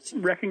ones that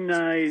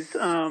recognize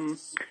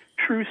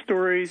true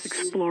stories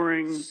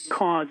exploring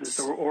causes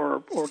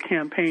or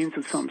campaigns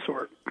of some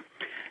sort.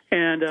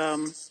 And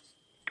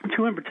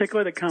two in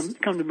particular that come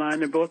to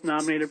mind, they're both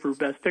nominated for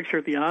Best Picture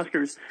at the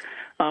Oscars.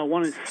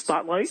 One is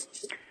Spotlight,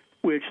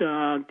 which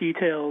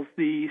details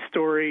the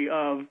story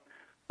of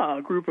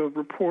a group of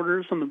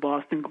reporters from the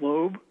Boston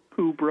Globe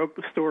who broke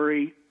the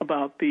story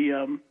about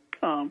the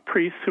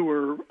priests who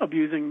were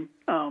abusing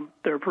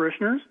their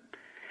parishioners.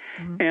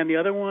 Mm-hmm. And the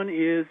other one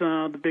is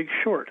The Big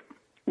Short,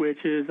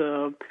 which is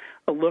a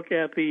look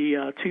at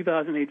the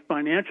 2008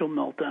 financial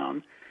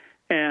meltdown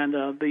and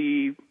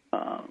the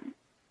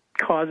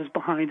causes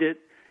behind it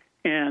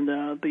and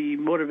the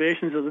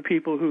motivations of the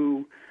people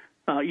who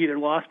either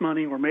lost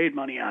money or made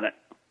money on it.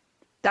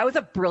 That was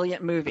a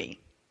brilliant movie.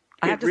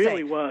 It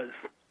really was.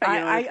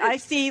 I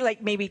see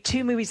like maybe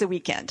 2 movies a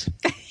weekend.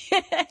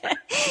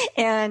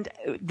 And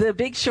The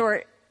Big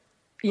Short,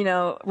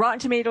 Rotten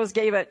Tomatoes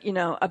gave it,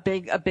 a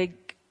big,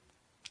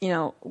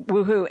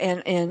 woohoo,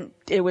 and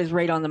it was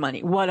right on the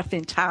money. What a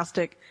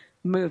fantastic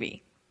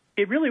movie.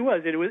 It really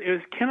was. It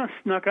was kind of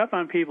snuck up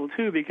on people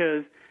too,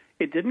 because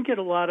it didn't get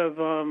a lot of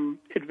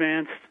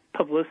advanced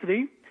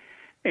publicity,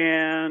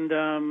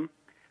 and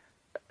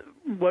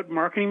what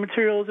marketing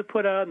materials it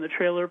put out and the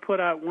trailer put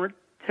out weren't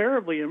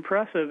terribly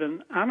impressive,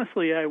 and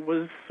honestly, I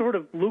was sort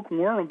of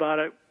lukewarm about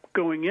it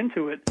going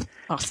into it.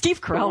 Oh, Steve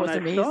Carell was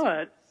amazing. When I saw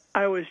it,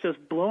 I was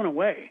just blown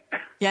away.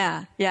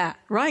 Yeah.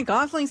 Ryan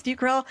Gosling, Steve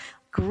Carell,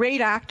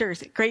 great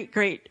actors,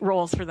 great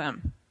roles for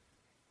them.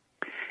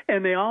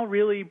 And they all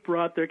really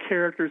brought their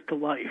characters to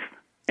life.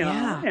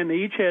 And they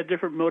each had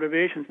different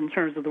motivations in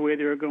terms of the way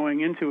they were going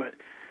into it.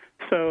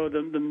 So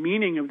the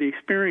meaning of the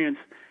experience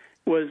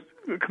was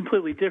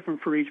completely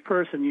different for each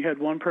person. You had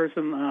one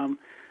person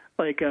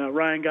like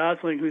Ryan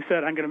Gosling, who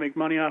said, I'm going to make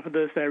money off of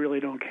this. I really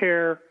don't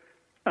care.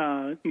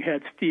 You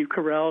had Steve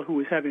Carell, who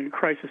was having a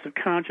crisis of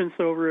conscience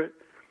over it.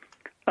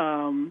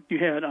 You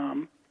had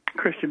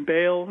Christian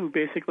Bale, who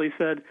basically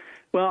said,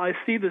 well, I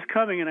see this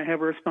coming and I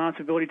have a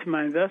responsibility to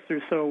my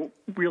investors, so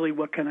really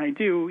what can I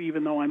do,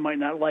 even though I might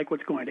not like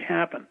what's going to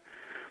happen?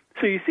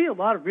 So you see a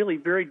lot of really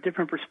very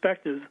different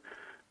perspectives,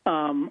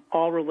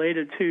 all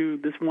related to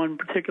this one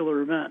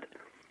particular event.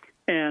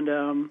 And,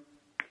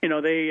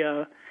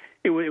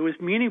 it was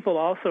meaningful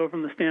also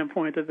from the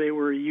standpoint that they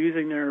were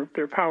using their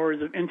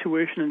powers of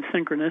intuition and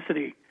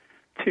synchronicity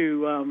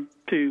to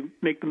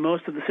make the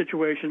most of the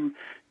situation,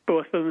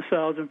 both for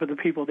themselves and for the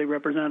people they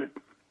represented.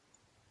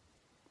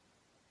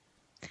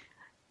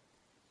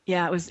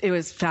 Yeah, it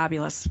was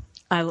fabulous.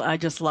 I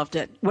just loved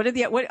it. What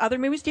other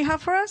movies do you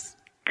have for us?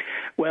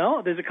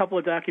 Well, there's a couple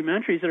of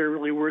documentaries that are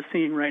really worth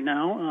seeing right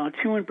now.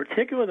 2 in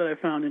particular that I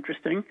found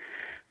interesting.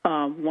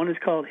 One is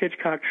called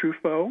Hitchcock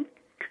Truffaut,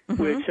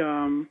 mm-hmm. which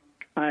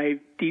I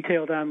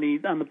detailed on the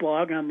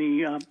blog on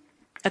the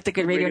at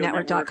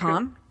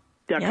thegoodradionetwork.com.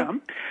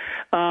 .com.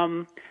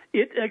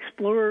 It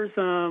explores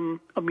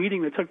a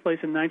meeting that took place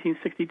in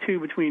 1962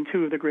 between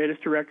two of the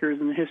greatest directors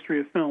in the history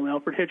of film,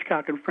 Alfred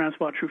Hitchcock and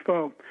Francois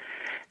Truffaut.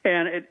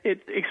 And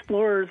it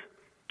explores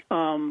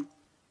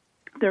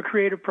their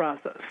creative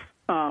process,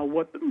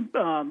 what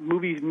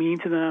movies mean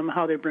to them,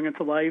 how they bring it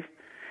to life,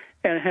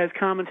 and it has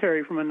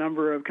commentary from a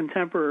number of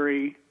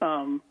contemporary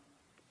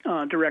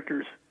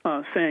directors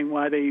saying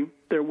why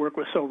their work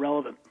was so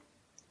relevant.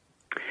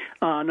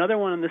 Another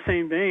one in the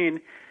same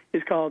vein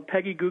is called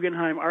Peggy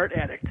Guggenheim, Art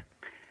Addict,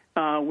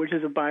 which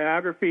is a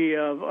biography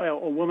of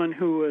a woman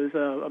who was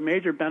a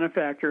major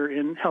benefactor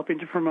in helping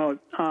to promote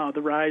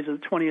the rise of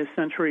 20th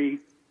century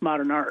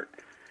modern art.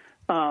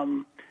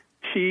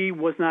 She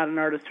was not an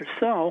artist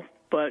herself,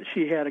 but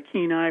she had a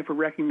keen eye for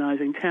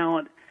recognizing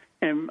talent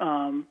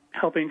and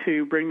helping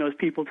to bring those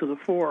people to the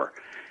fore.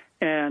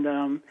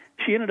 And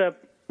she ended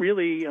up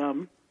really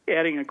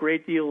adding a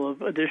great deal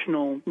of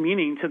additional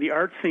meaning to the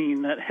art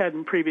scene that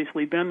hadn't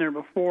previously been there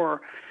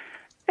before.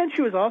 And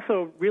she was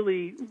also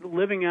really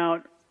living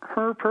out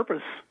her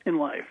purpose in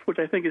life, which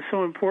I think is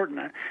so important.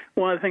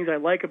 One of the things I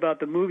like about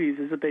the movies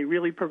is that they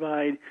really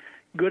provide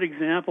good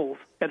examples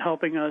at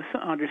helping us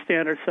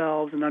understand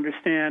ourselves and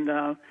understand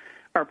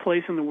our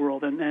place in the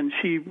world. And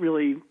she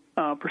really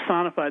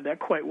personified that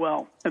quite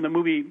well. And the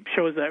movie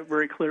shows that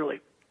very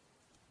clearly.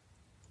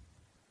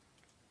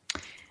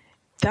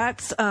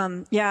 That's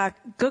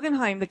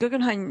Guggenheim, the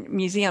Guggenheim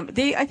Museum. Are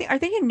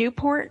they in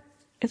Newport?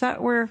 Is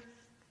that where?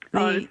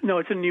 No,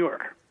 it's in New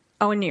York.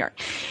 Oh, in New York.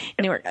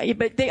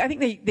 But I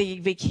think they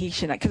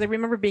vacation because I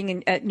remember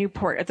being at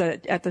Newport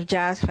at the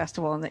jazz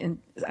festival, and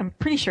I'm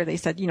pretty sure they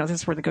said, this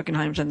is where the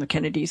Guggenheims and the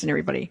Kennedys and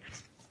everybody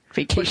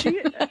vacation.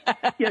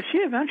 Well, she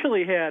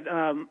eventually had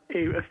a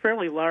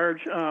fairly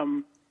large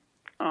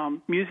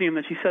museum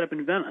that she set up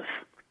in Venice,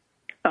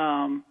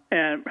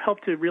 and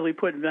helped to really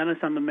put Venice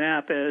on the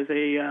map as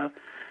a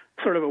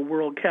sort of a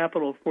world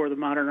capital for the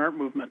modern art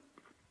movement.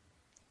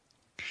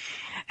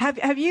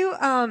 Have you?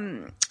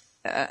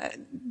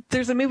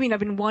 There's a movie and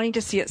I've been wanting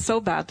to see it so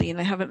badly, and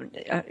I haven't.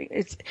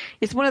 It's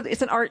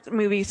an art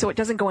movie, so it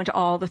doesn't go into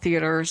all the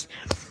theaters.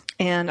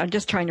 And I'm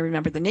just trying to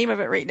remember the name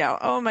of it right now.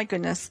 Oh my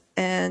goodness!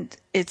 And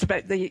it's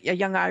about a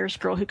young Irish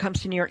girl who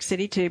comes to New York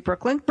City to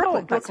Brooklyn.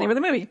 Brooklyn. That's the name of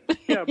the movie.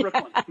 Yeah,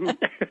 Brooklyn.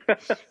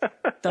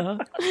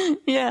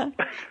 Yeah.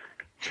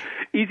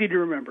 Easy to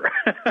remember.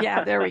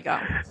 Yeah, there we go.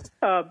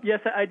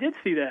 Yes, I did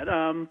see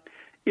that.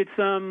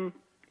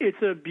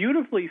 It's a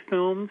beautifully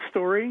filmed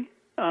story.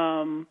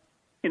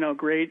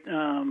 Great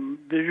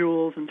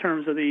visuals in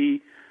terms of the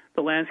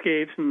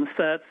landscapes and the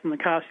sets and the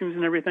costumes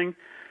and everything.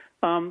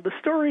 The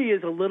story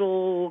is a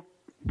little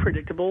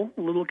predictable,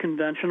 a little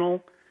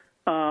conventional.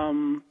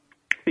 The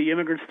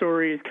immigrant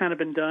story has kind of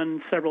been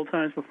done several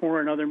times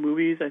before in other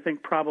movies, I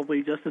think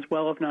probably just as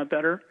well, if not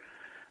better.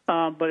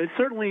 But it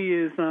certainly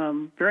is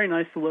very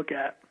nice to look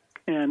at,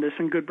 and there's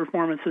some good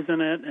performances in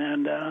it,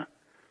 and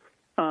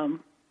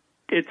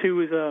it,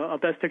 too, is a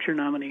Best Picture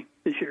nominee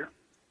this year.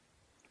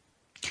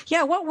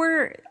 Yeah,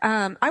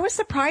 I was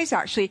surprised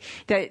actually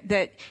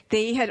that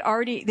they had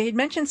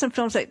mentioned some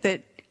films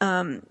that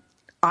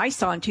I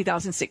saw in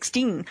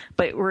 2016,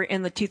 but were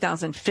in the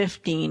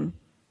 2015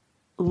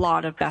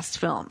 lot of best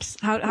films.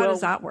 How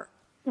does that work?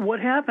 What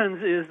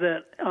happens is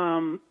that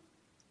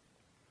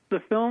the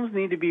films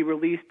need to be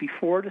released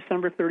before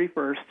December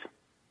 31st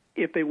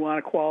if they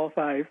want to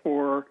qualify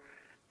for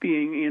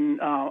being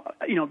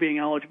being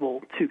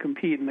eligible to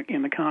compete in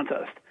the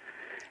contest.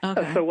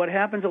 Okay. So what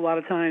happens a lot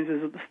of times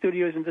is that the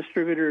studios and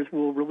distributors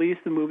will release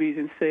the movies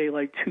in, say,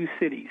 like two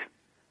cities,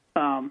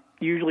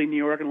 usually New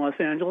York and Los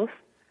Angeles,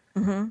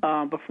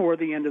 before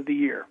the end of the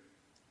year.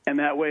 And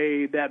that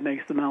way that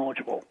makes them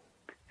eligible.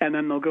 And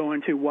then they'll go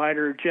into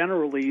wider general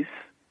release,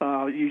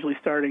 usually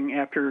starting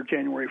after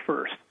January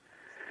 1st.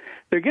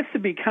 There gets to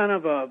be kind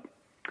of a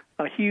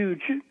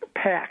huge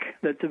pack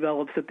that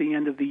develops at the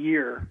end of the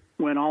year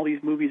when all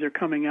these movies are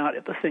coming out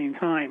at the same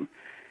time.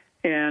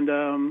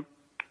 And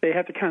they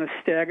have to kind of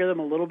stagger them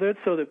a little bit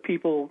so that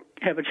people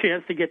have a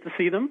chance to get to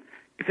see them.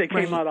 If they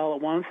came out all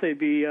at once, they'd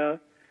be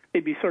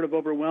sort of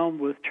overwhelmed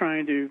with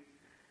trying to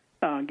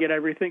get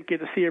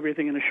to see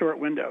everything in a short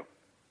window.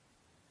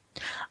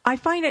 I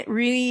find it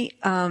really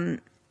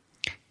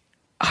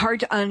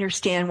hard to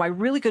understand why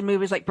really good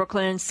movies like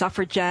Brooklyn,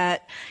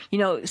 Suffragette,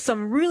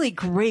 some really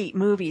great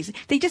movies,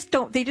 they just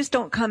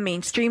don't come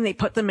mainstream. They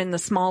put them in the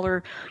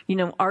smaller,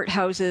 art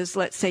houses,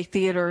 let's say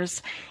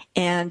theaters.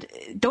 And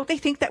don't they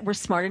think that we're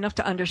smart enough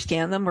to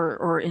understand them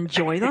or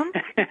enjoy them?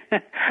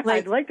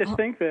 I'd like to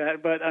think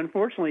that, but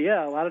unfortunately,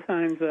 yeah, a lot of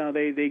times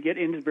they get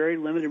into very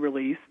limited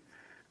release.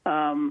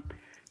 And,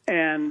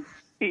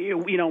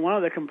 one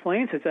of the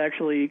complaints that's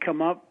actually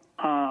come up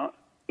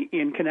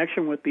in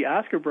connection with the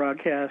Oscar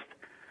broadcast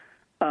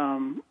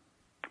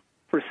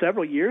for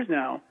several years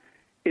now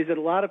is that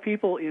a lot of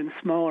people in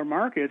smaller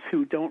markets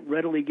who don't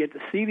readily get to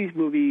see these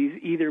movies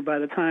either by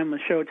the time the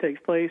show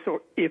takes place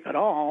or if at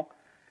all,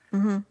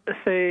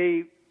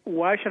 say,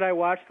 why should I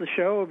watch the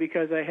show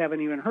because I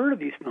haven't even heard of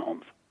these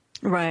films?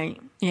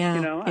 Right.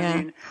 Yeah. I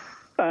mean,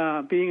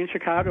 being in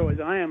Chicago as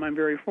I am, I'm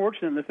very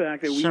fortunate in the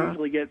fact that we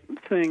usually get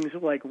things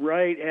like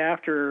right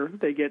after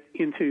they get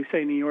into,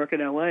 say, New York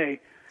and L.A.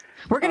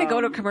 We're going to go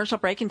to a commercial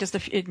break in just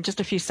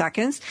a few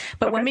seconds.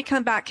 But when we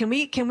come back, can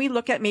we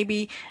look at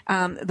maybe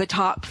the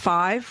top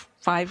five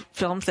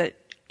films that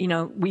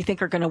we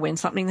think are going to win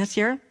something this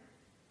year?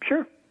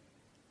 Sure.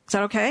 Is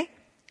that okay?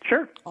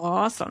 Sure.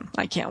 Awesome.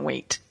 I can't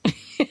wait.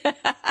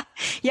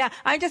 Yeah,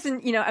 I'm just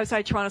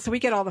outside Toronto, so we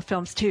get all the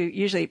films too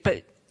usually,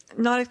 but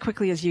not as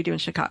quickly as you do in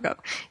Chicago.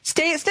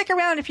 Stick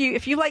around if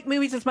you like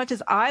movies as much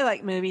as I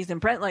like movies and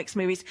Brent likes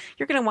movies.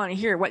 You're going to want to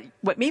hear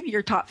what maybe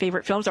your top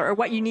favorite films are or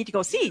what you need to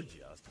go see.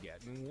 Just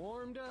getting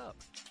warmed up.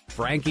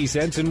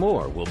 FrankieSense and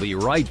more will be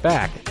right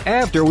back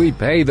after we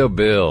pay the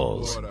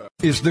bills.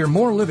 Is there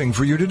more living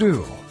for you to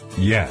do?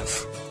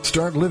 Yes.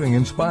 Start living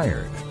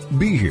inspired.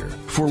 Be here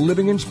for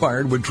Living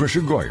Inspired with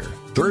Tricia Goyer.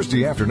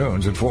 Thursday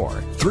afternoons at 4,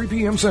 3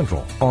 p.m.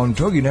 Central on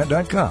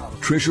TogiNet.com.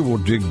 Tricia will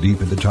dig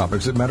deep into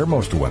topics that matter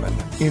most to women,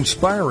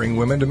 inspiring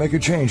women to make a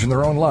change in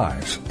their own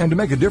lives and to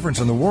make a difference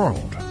in the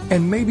world,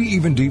 and maybe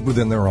even deep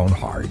within their own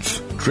hearts.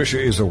 Tricia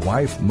is a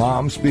wife,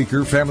 mom,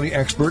 speaker, family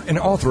expert, and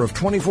author of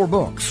 24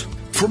 books.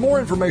 For more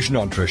information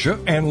on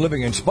Tricia and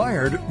Living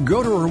Inspired,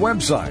 go to her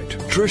website,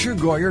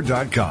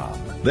 TriciaGoyer.com.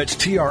 That's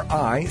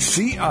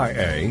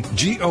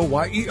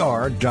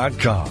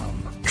TriciaGoyer.com.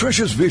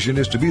 Tricia's vision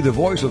is to be the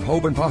voice of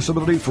hope and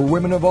possibility for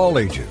women of all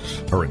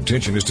ages. Her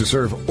intention is to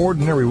serve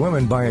ordinary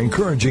women by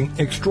encouraging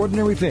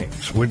extraordinary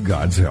things with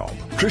God's help.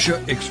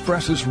 Tricia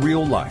expresses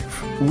real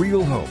life,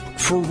 real hope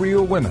for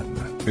real women.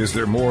 Is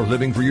there more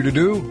living for you to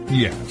do?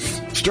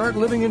 Yes. Start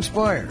living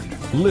inspired.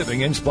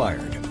 Living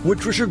Inspired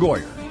with Tricia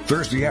Goyer.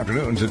 Thursday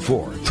afternoons at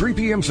 4, 3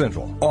 p.m.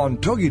 Central on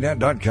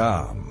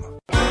TogiNet.com.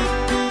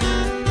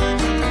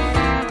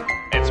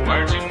 It's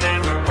Marching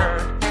Never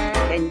Heard.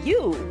 Can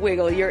you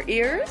wiggle your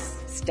ears?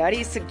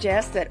 Studies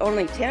suggest that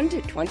only 10 to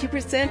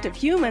 20% of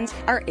humans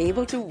are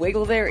able to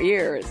wiggle their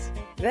ears.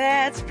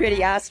 That's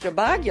pretty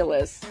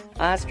astrobogulous.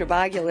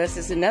 Astrobogulous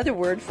is another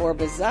word for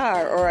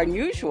bizarre or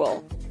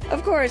unusual.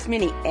 Of course,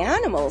 many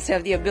animals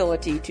have the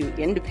ability to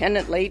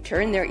independently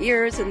turn their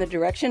ears in the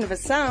direction of a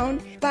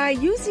sound by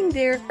using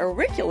their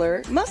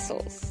auricular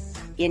muscles.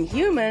 In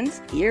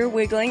humans, ear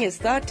wiggling is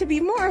thought to be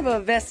more of a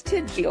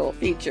vestigial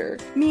feature,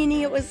 meaning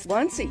it was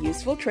once a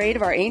useful trait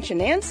of our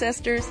ancient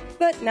ancestors,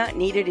 but not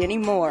needed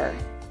anymore.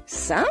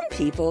 Some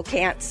people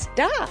can't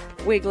stop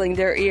wiggling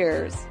their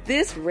ears.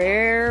 This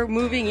rare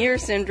moving ear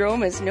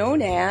syndrome is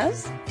known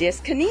as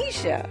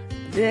dyskinesia.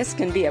 This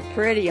can be a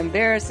pretty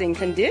embarrassing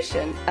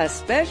condition,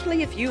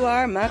 especially if you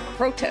are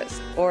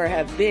macrotus or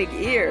have big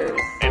ears.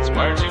 It's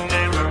Marching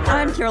Never Heard.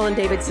 I'm Carolyn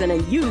Davidson,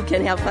 and you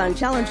can have fun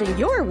challenging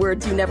your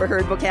words you never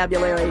heard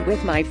vocabulary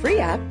with my free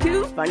app,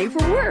 Too Funny for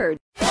Words.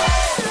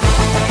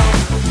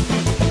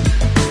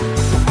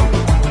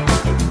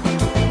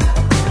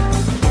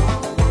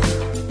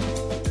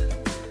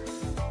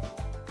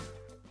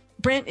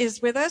 Brent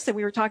is with us, and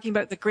we were talking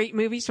about the great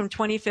movies from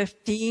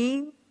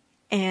 2015.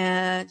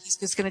 And he's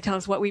just going to tell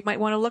us what we might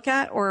want to look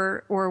at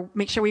or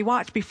make sure we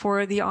watch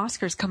before the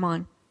Oscars come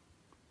on.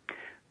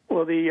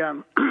 Well,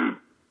 the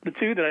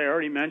two that I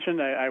already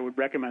mentioned, I would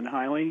recommend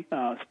highly,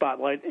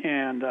 Spotlight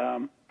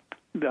and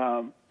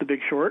The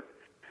Big Short.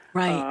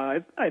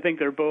 Right. I think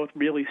they're both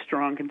really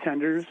strong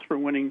contenders for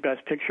winning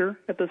Best Picture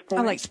at this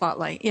point. I like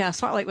Spotlight. Yeah,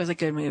 Spotlight was a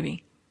good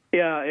movie.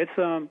 Yeah, it's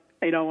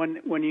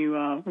when you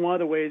one of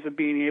the ways of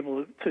being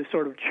able to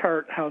sort of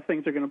chart how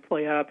things are going to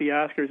play out at the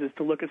Oscars is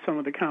to look at some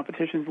of the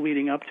competitions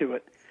leading up to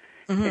it.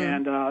 Mm-hmm.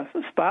 And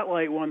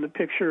Spotlight won the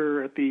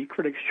picture at the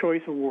Critics'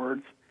 Choice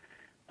Awards,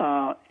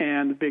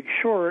 and The Big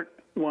Short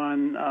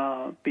won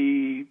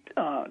the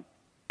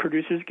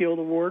Producers Guild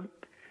Award,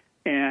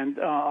 and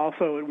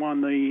also it won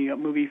the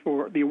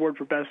award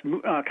for Best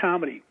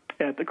Comedy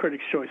at the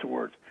Critics' Choice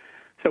Awards.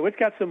 So it's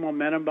got some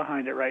momentum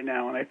behind it right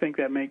now, and I think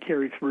that may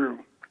carry through.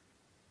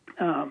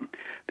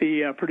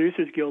 The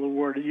Producers Guild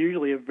Award is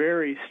usually a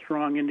very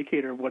strong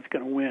indicator of what's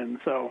going to win.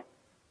 So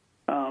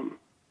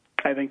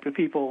I think the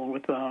people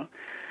with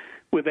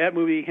that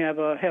movie have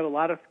a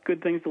lot of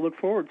good things to look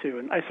forward to,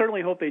 and I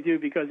certainly hope they do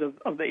because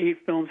of the 8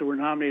 films that were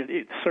nominated.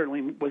 It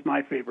certainly was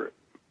my favorite.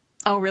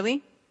 Oh,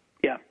 really?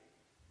 Yeah.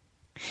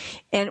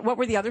 And what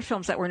were the other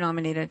films that were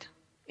nominated,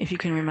 if you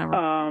can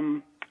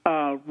remember?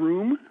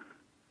 Room.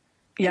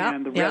 Yeah.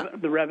 And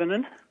The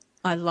Revenant.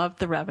 I loved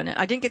The Revenant.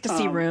 I didn't get to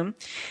see Room.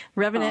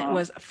 Revenant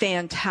was a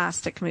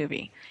fantastic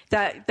movie.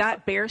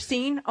 That bear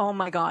scene, oh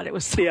my God, it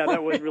was so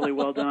that was really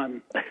well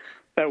done.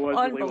 That was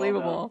unbelievable. Really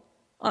well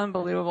done.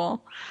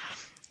 Unbelievable.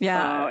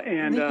 Yeah.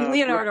 And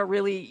Leonardo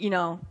really,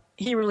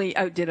 he really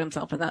outdid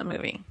himself in that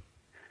movie.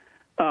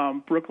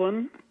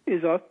 Brooklyn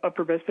is up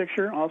for Best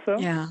Picture also.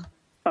 Yeah.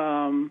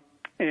 And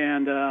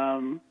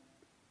the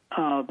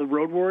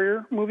Road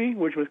Warrior movie,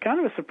 which was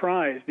kind of a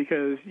surprise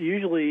because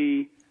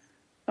usually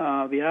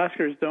the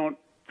Oscars don't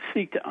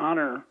seek to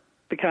honor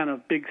the kind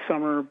of big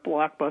summer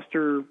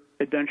blockbuster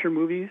adventure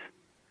movies.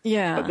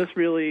 Yeah. But this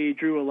really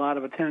drew a lot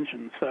of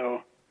attention.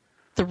 So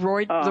the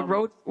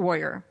Road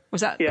Warrior,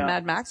 was that the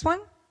Mad Max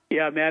one?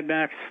 Yeah, Mad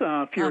Max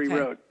Fury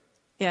Road.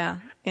 Yeah.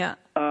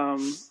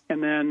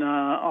 And then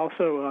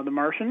also The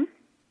Martian.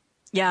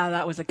 Yeah,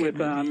 that was a good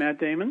movie. With Matt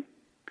Damon.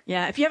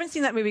 Yeah, if you haven't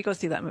seen that movie, go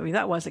see that movie.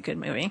 That was a good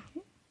movie.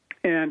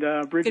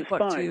 And Bridge of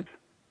Spies,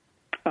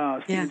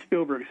 Steven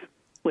Spielberg's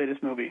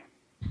latest movie.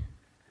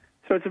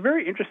 So it's a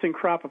very interesting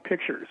crop of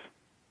pictures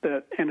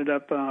that ended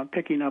up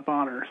picking up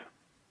honors.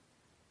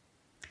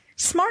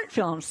 Smart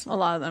films, a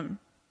lot of them.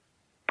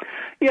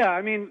 Yeah,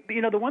 I mean,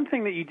 the one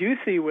thing that you do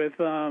see with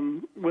the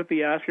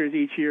Oscars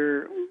each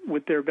year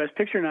with their Best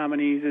Picture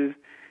nominees is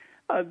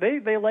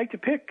they like to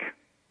pick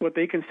what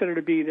they consider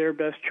to be their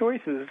best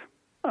choices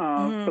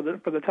for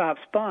the top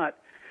spot,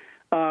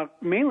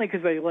 mainly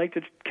because they like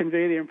to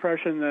convey the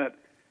impression that,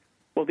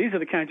 well, these are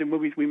the kinds of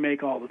movies we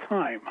make all the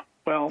time.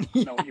 Well,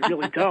 no, you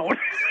really don't.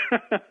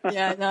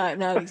 Yeah,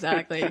 no,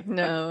 exactly,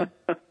 no.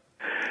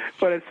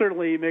 But it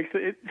certainly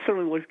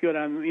looks good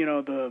on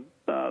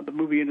the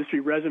movie industry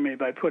resume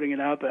by putting it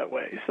out that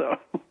way. So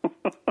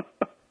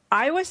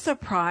I was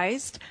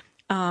surprised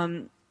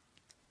about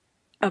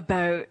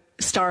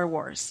Star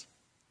Wars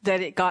that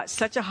it got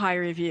such a high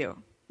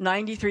review,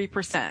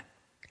 93%.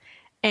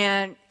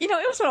 And it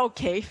was an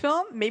okay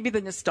film. Maybe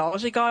the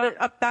nostalgia got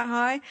it up that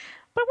high,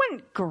 but it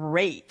wasn't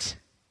great.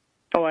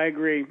 Oh, I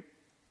agree.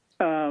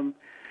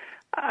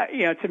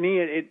 To me,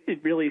 it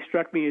really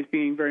struck me as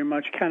being very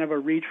much kind of a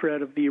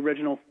retread of the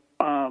original,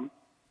 the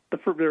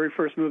very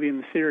first movie in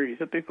the series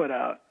that they put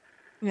out.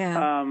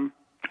 Yeah.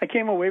 I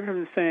came away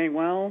from it saying,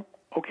 well,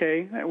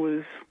 okay, that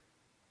was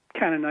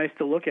kind of nice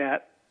to look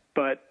at,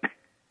 but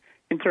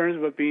in terms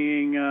of it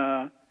being,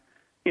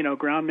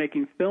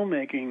 groundmaking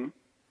filmmaking,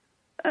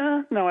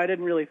 no, I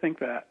didn't really think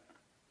that.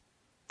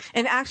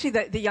 And actually,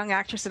 the young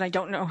actress, and I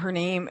don't know her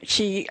name,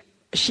 she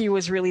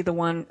was really the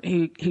one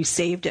who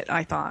saved it,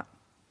 I thought.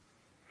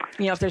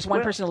 If there's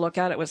one person to look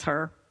at, it was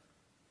her.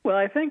 Well,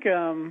 I think,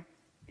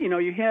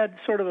 you had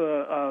sort of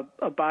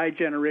a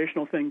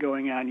bi-generational thing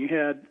going on. You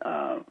had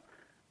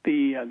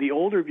the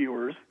older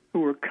viewers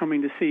who were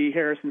coming to see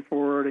Harrison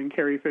Ford and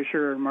Carrie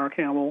Fisher and Mark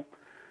Hamill,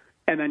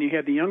 and then you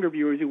had the younger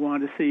viewers who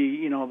wanted to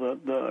see,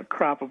 the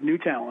crop of new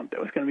talent that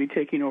was going to be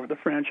taking over the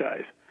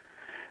franchise.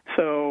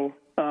 So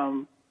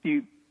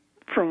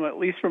at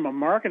least from a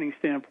marketing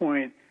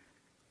standpoint,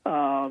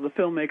 the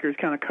filmmakers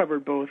kind of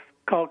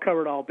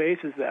covered all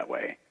bases that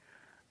way.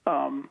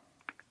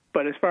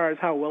 But as far as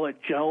how well it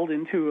gelled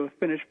into a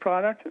finished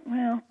product,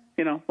 well,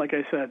 like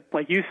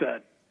you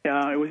said,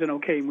 it was an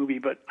okay movie,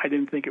 but I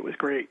didn't think it was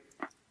great.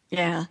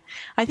 Yeah,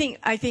 I think,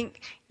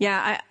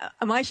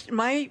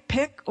 my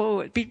pick,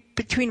 it'd be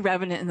between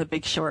Revenant and The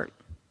Big Short.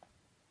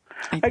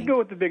 I'd go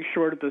with The Big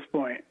Short at this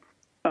point,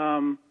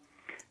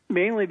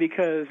 mainly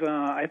because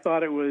I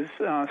thought it was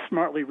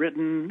smartly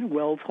written,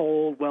 well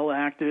told, well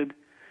acted.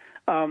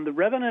 The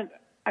Revenant,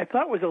 I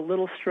thought, was a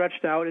little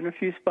stretched out in a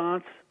few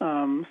spots.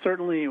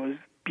 Certainly, it was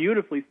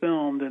beautifully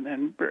filmed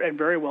and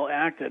very well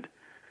acted.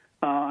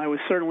 I was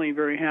certainly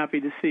very happy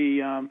to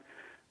see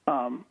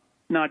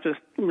not just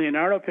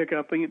Leonardo pick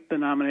up the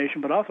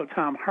nomination, but also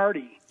Tom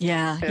Hardy.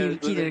 Yeah,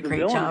 he did a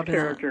great job in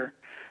character.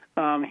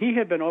 He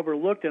had been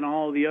overlooked in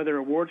all of the other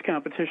awards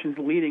competitions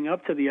leading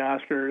up to the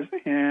Oscars,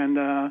 and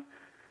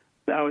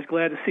I was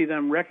glad to see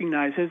them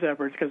recognize his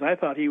efforts because I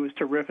thought he was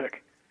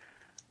terrific.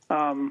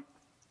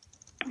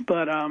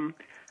 But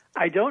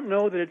I don't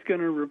know that it's going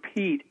to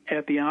repeat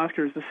at the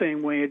Oscars the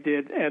same way it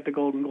did at the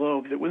Golden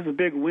Globes. It was a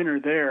big winner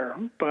there,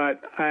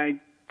 but I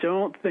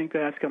don't think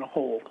that's going to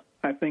hold.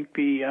 I think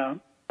the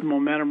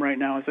momentum right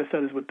now, as I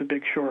said, is with The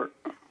Big Short.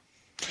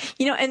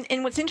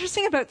 And what's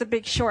interesting about The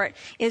Big Short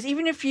is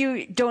even if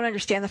you don't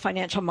understand the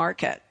financial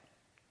market,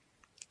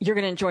 you're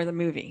going to enjoy the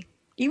movie.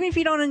 Even if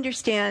you don't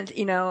understand,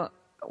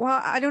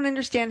 I don't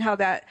understand how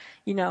that,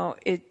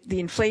 the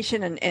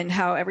inflation and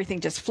how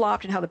everything just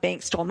flopped and how the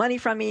bank stole money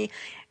from me.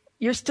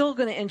 You're still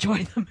going to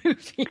enjoy the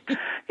movie.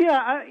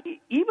 Yeah,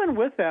 even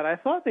with that, I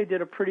thought they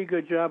did a pretty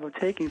good job of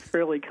taking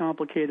fairly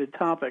complicated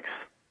topipics.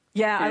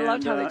 Yeah, I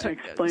loved how they took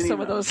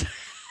some of those.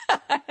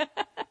 It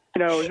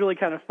was really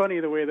kind of funny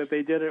the way that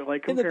they did it,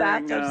 like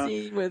comparing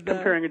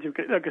comparing it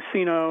to a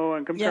casino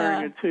and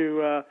comparing it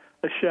to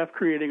a chef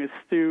creating a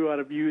stew out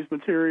of used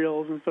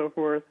materials and so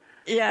forth.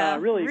 Yeah,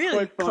 really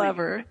quite funny.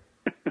 Clever.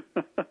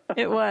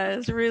 It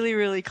was really,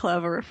 really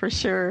clever for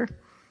sure.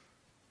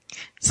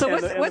 So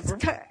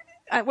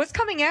what's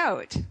coming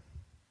out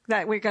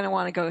that we're going to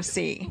want to go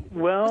see?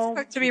 Well,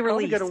 to be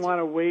released? We're going to want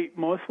to wait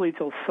mostly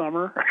till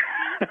summer.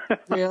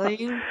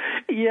 Really?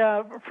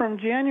 Yeah, from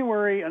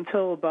January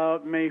until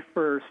about May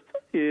 1st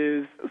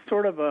is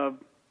sort of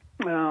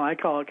I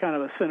call it kind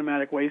of a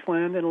cinematic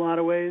wasteland in a lot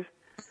of ways.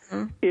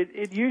 Mm-hmm.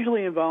 It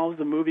usually involves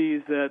the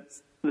movies that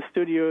the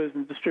studios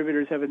and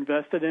distributors have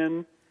invested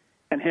in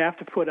and have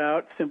to put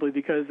out simply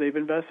because they've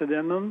invested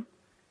in them.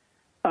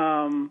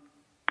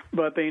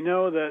 But they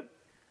know that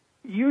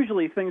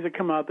usually things that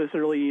come out this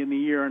early in the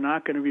year are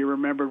not going to be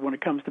remembered when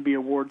it comes to be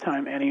award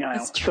time anyhow.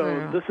 That's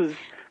true. So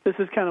this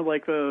is kind of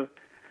like the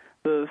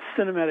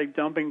cinematic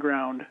dumping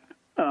ground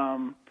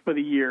for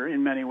the year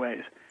in many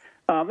ways.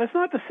 That's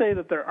not to say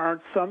that there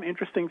aren't some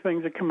interesting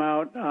things that come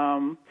out.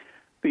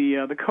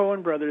 the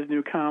Coen brothers'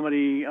 new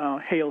comedy,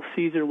 Hail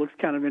Caesar, looks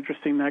kind of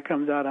interesting. That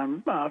comes out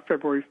on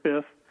February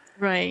 5th.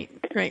 Right.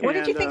 What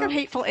did you think of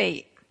Hateful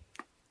Eight?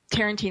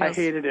 Tarantino's.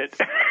 I hated it.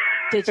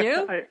 Did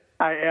you?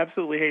 I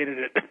absolutely hated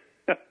it.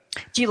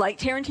 Do you like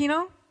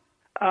Tarantino?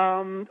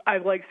 I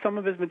liked some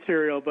of his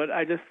material, but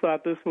I just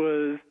thought this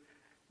was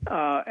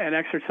an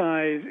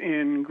exercise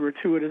in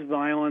gratuitous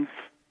violence,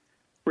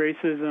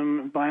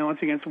 racism, violence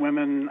against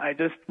women. I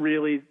just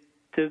really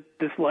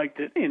disliked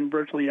it in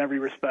virtually every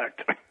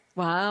respect.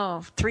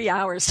 Wow, 3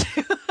 hours.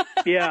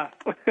 Yeah.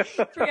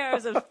 3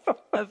 hours of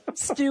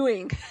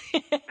stewing.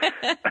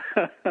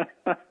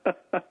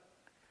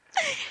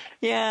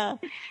 Yeah.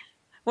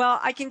 Well,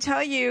 I can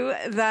tell you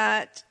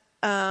that,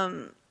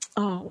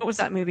 what was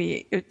that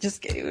movie? It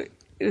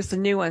was the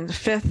new one, the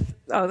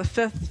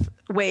fifth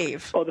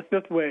wave. Oh, the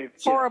fifth wave.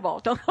 Horrible.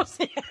 Yeah. Don't go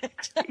see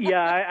it.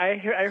 Yeah,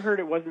 I heard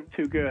it wasn't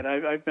too good.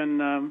 I've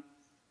been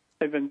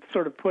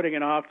sort of putting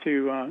it off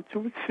to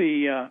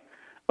see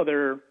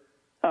other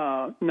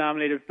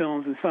nominated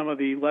films in some of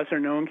the lesser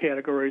known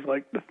categories,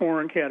 like the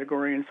foreign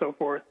category and so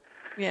forth.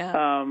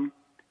 Yeah.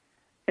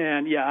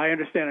 And yeah, I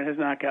understand it has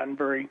not gotten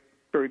very,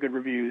 very good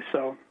reviews,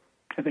 so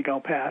I think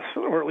I'll pass,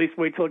 or at least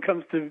wait till it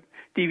comes to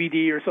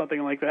DVD or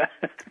something like that.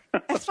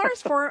 As far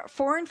as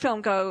foreign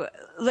film go,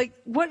 like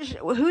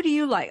who do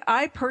you like?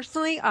 I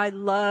personally, I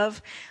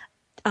love,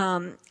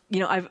 I've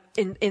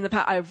in the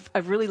past,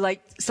 I've really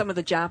liked some of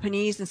the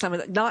Japanese and some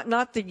of the,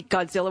 not the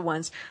Godzilla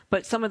ones,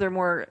 but some of their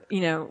more,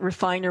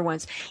 refiner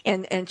ones.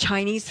 And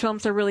Chinese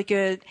films are really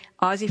good.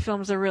 Aussie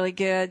films are really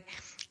good.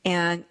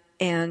 And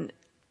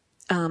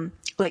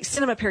like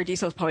Cinema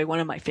Paradiso is probably one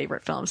of my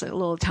favorite films, a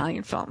little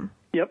Italian film.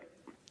 Yep.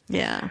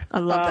 Yeah, I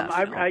love that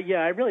film.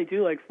 I really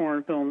do like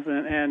foreign films,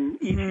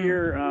 and each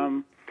year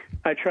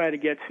I try to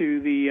get to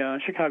the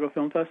Chicago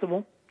Film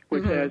Festival,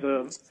 which has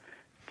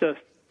just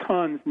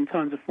tons and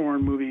tons of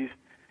foreign movies.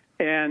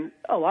 And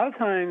a lot of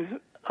times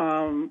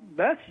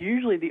that's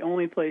usually the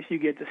only place you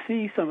get to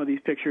see some of these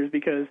pictures,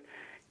 because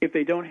if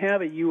they don't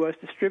have a U.S.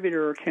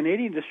 distributor or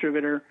Canadian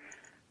distributor,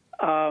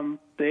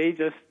 they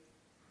just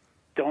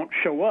don't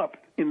show up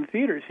in the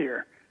theaters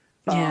here.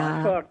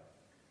 Yeah.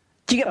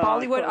 Do you get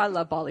Bollywood? I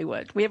love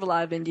Bollywood. We have a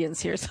lot of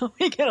Indians here, so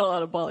we get a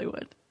lot of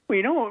Bollywood. Well,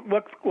 you know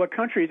what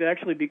country is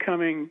actually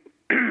becoming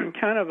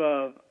kind of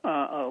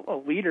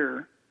a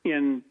leader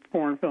in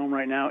foreign film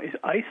right now is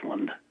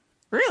Iceland.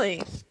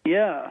 Really?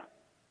 Yeah.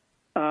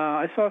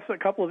 I saw a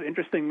couple of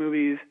interesting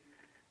movies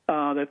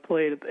that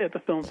played at the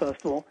film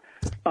festival.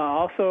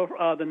 Also,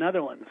 the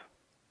Netherlands.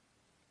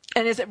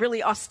 And is it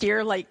really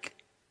austere like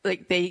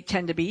they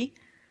tend to be?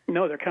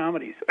 No, they're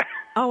comedies.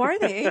 Oh, are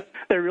they?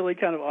 They're really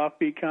kind of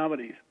offbeat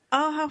comedies.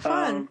 Oh, how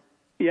fun.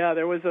 Yeah,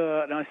 there was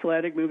an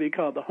Icelandic movie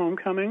called The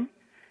Homecoming,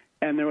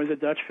 and there was a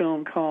Dutch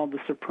film called The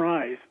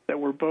Surprise that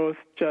were both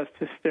just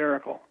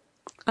hysterical.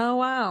 Oh,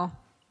 wow.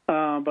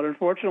 But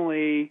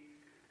unfortunately,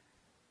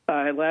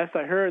 last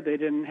I heard, they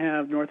didn't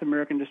have North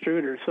American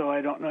distributors, so I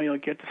don't know you'll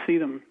get to see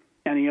them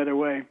any other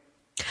way.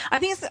 I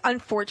think it's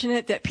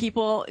unfortunate that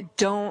people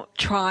don't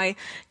try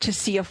to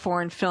see a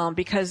foreign film,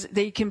 because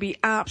they can be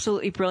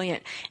absolutely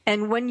brilliant.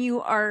 And when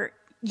you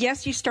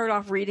start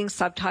off reading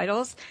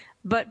subtitles,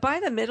 but by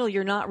the middle,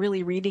 you're not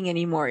really reading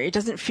anymore. It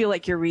doesn't feel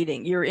like you're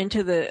reading. You're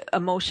into the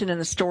emotion and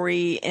the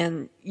story,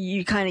 and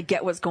you kind of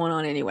get what's going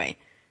on anyway.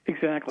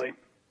 Exactly.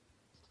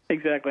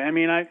 I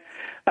mean,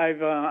 I've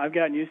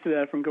gotten used to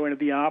that from going to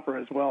the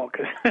opera as well,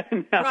 because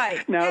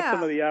now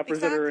some of the operas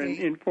that are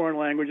in foreign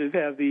languages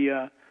have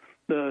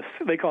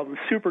they call them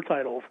super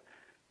titles.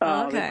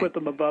 They put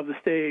them above the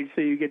stage, so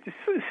you get to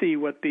see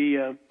what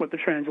the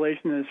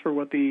translation is for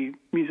what the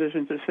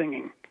musicians are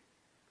singing.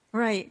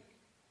 Right.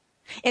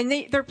 And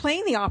they're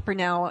playing the opera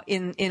now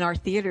in our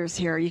theaters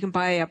here. You can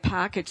buy a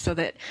package so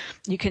that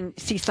you can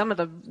see some of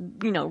the,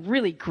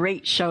 really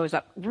great shows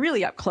up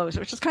close,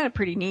 which is kind of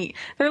pretty neat.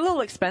 They're a little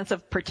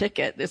expensive per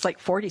ticket. It's like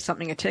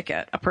 40-something a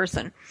ticket, a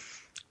person.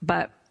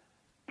 But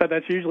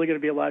that's usually going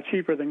to be a lot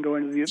cheaper than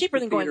going to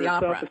the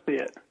opera to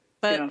see it.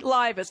 But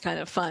live is kind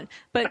of fun.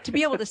 But to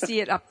be able to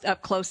see it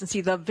up close and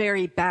see the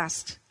very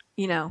best,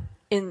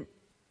 in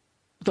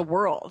the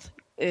world,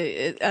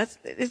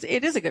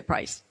 it is a good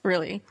price,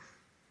 really.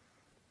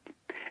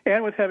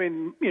 And with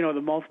having,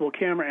 the multiple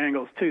camera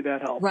angles, too,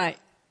 that helps. Right.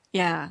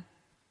 Yeah.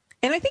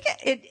 And I think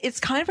it's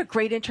kind of a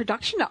great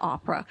introduction to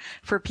opera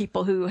for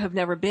people who have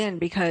never been,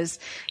 because,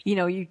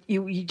 you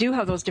do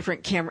have those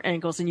different camera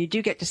angles, and you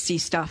do get to see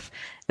stuff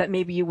that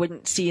maybe you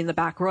wouldn't see in the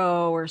back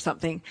row or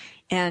something.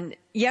 And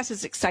yes,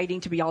 it's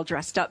exciting to be all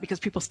dressed up, because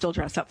people still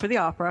dress up for the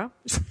opera.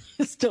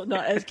 It's still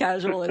not as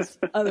casual as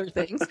other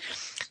things,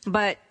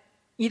 but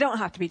you don't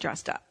have to be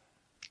dressed up.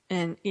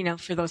 And,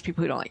 for those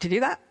people who don't like to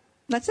do that,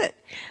 that's it.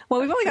 Well,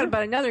 we've only got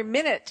about another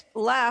minute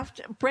left.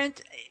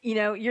 Brent,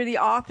 you're the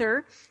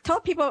author. Tell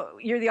people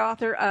you're the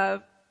author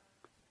of.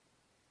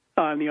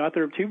 I'm the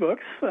author of two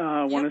books.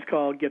 One is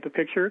called Get the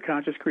Picture,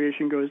 Conscious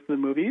Creation Goes to the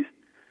Movies,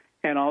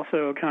 and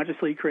also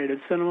Consciously Created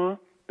Cinema,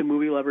 The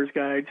Movie Lover's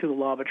Guide to the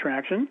Law of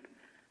Attraction,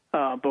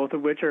 both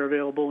of which are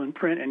available in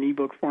print and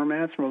ebook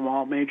formats from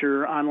all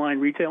major online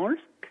retailers.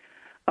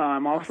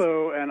 I'm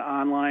also an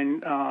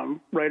online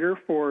writer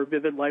for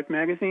Vivid Life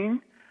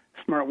magazine,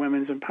 Smart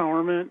Women's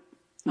Empowerment,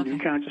 New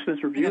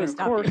Consciousness Review, and, of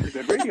course, the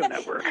Good Radio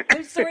Network.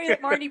 I'm sorry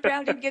that Marty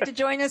Brown didn't get to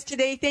join us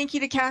today. Thank you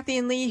to Kathy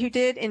and Lee who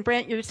did, and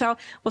Brent, yourself.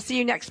 We'll see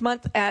you next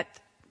month at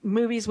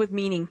Movies with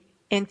Meaning.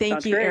 And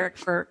thank you, Eric,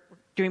 for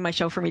doing my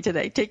show for me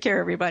today. Take care,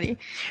 everybody.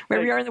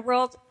 Wherever you are in the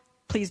world,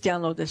 please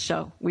download this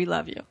show. We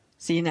love you.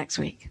 See you next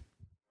week.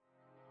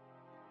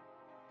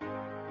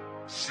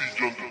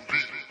 Siege on the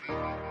beat.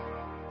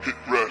 Hit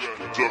Rash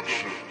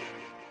Production.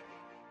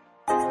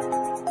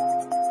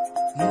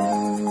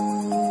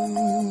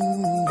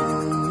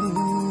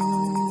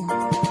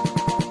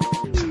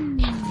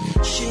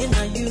 Shit,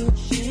 now you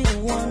be the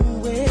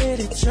one way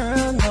to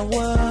turn my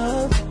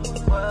world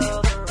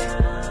around.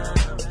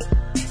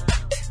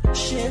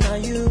 Shit, now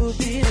you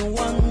be the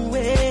one